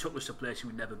 It took us to a place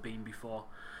we'd never been before.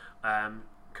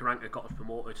 Karanka got us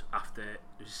promoted after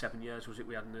 7 years, was it?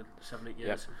 We had in the 7-8 years.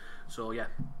 Yep. So yeah,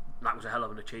 that was a hell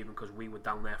of an achievement because we were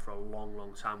down there for a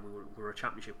long time. We were a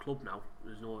championship club now.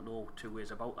 There's no two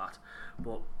ways about that.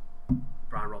 But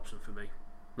Brian Robson for me.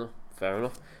 No, fair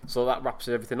enough. So that wraps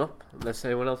everything up. Unless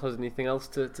anyone else has anything else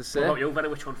to say. What about you, Benny?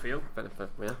 Which one for you?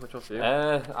 Yeah, which one for you?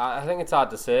 I think it's hard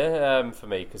to say for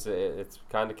me because it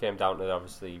kind of came down to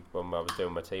obviously when I was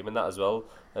doing my team and that as well.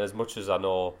 And as much as I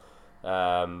know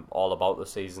all about the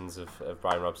seasons of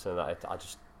Brian Robson, I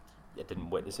didn't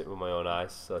witness it with my own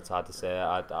eyes, so it's hard to say.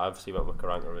 I obviously went with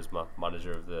Karanka as my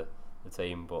manager of the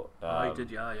team, but you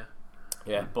did,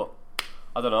 yeah. But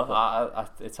I don't know.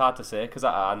 It's hard to say because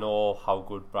I know how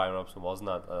good Brian Robson was, and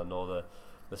I know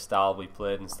the style we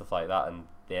played and stuff like that, and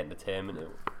the entertainment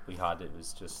we had. It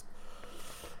was just.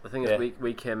 The thing is,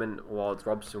 we came in towards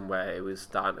Robson where it was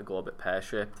starting to go a bit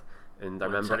pear-shaped, and I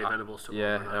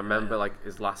remember like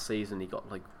his last season, he got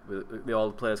like the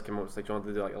old players came up and said, "Do you want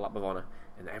to do like a lap of honour?"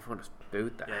 And everyone just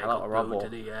booed the hell out of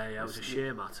Robbo. It was a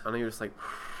shame, Matt. And he was like,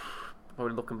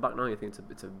 probably looking back now, you think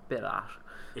it's a bit harsh.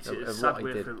 It's a sad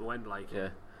way for him to end, like. Yeah.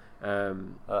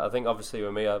 I think obviously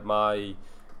with me,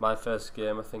 my first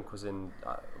game I think was in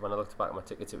when I looked back at my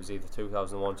tickets, it was either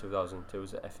 2001, 2002, it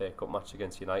was an FA Cup match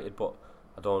against United, but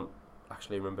I don't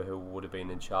actually remember who would have been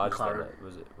in charge. McLaren.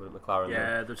 Was it McLaren?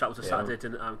 Yeah, that was a Saturday,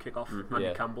 didn't kick off.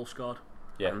 Andy Campbell scored.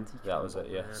 Yeah, that was it.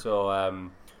 Yeah.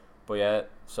 So, but yeah,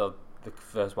 so the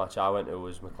first match I went to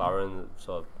was McLaren.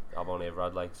 So I've only ever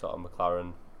had like sort of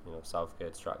McLaren,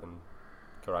 Southgate, Strachan,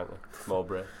 Karanka,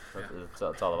 Mowbray.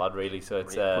 That's all I've had really. So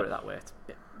it's put it that way. It's a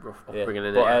bit rough upbringing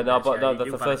in but, it.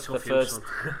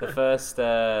 The first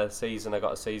season I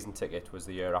got a season ticket was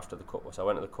the year after the cup. So I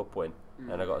went to the cup win,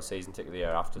 and I got a season ticket the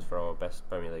year after for our best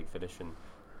Premier League finish. And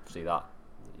see that,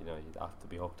 you'd have to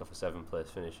be hooked off a 7th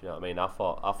place finish. You know what I mean? I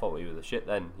thought we were the shit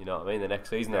then. You know what I mean? The next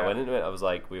season I went into it, I was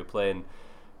like, we were playing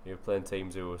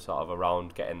teams who were sort of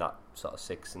around getting that sort of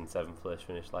 6th and 7th place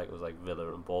finish. Like it was like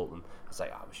Villa and Bolton. I was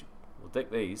like, we'll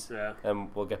take these,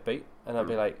 and we'll get beat. And I'd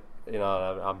be like,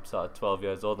 I'm sort of 12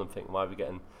 years old and thinking, why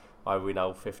are we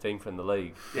now 15th in the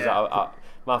league? Because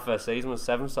my first season was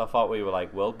 7th, so I thought we were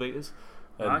like world beaters.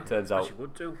 And turns out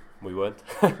we weren't.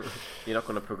 You're not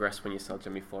going to progress when you sell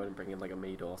Jimmy Floyd and bring in like a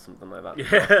Mead or something like that.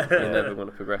 Yeah. You're never going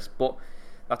to progress. But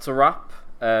that's a wrap.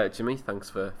 Jimmy, thanks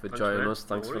for joining us.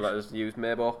 Thanks for letting us use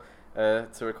Mabor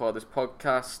to record this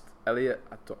podcast. Elliot,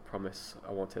 I don't promise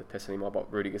I won't take the piss anymore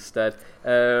about Rudy Gestede.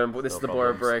 But this is the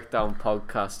Borough Breakdown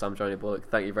podcast. I'm Johnny Bullock.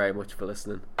 Thank you very much for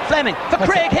listening. Fleming for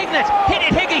Craig Hignett. Hit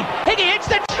it, Higgy. Higgy hits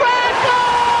the treble!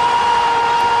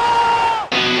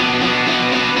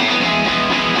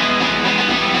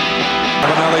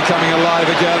 Ravanelli coming alive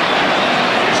again.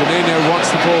 Juninho wants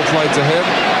the ball played to him.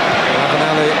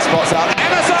 Ravanelli spots out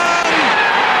Emerson!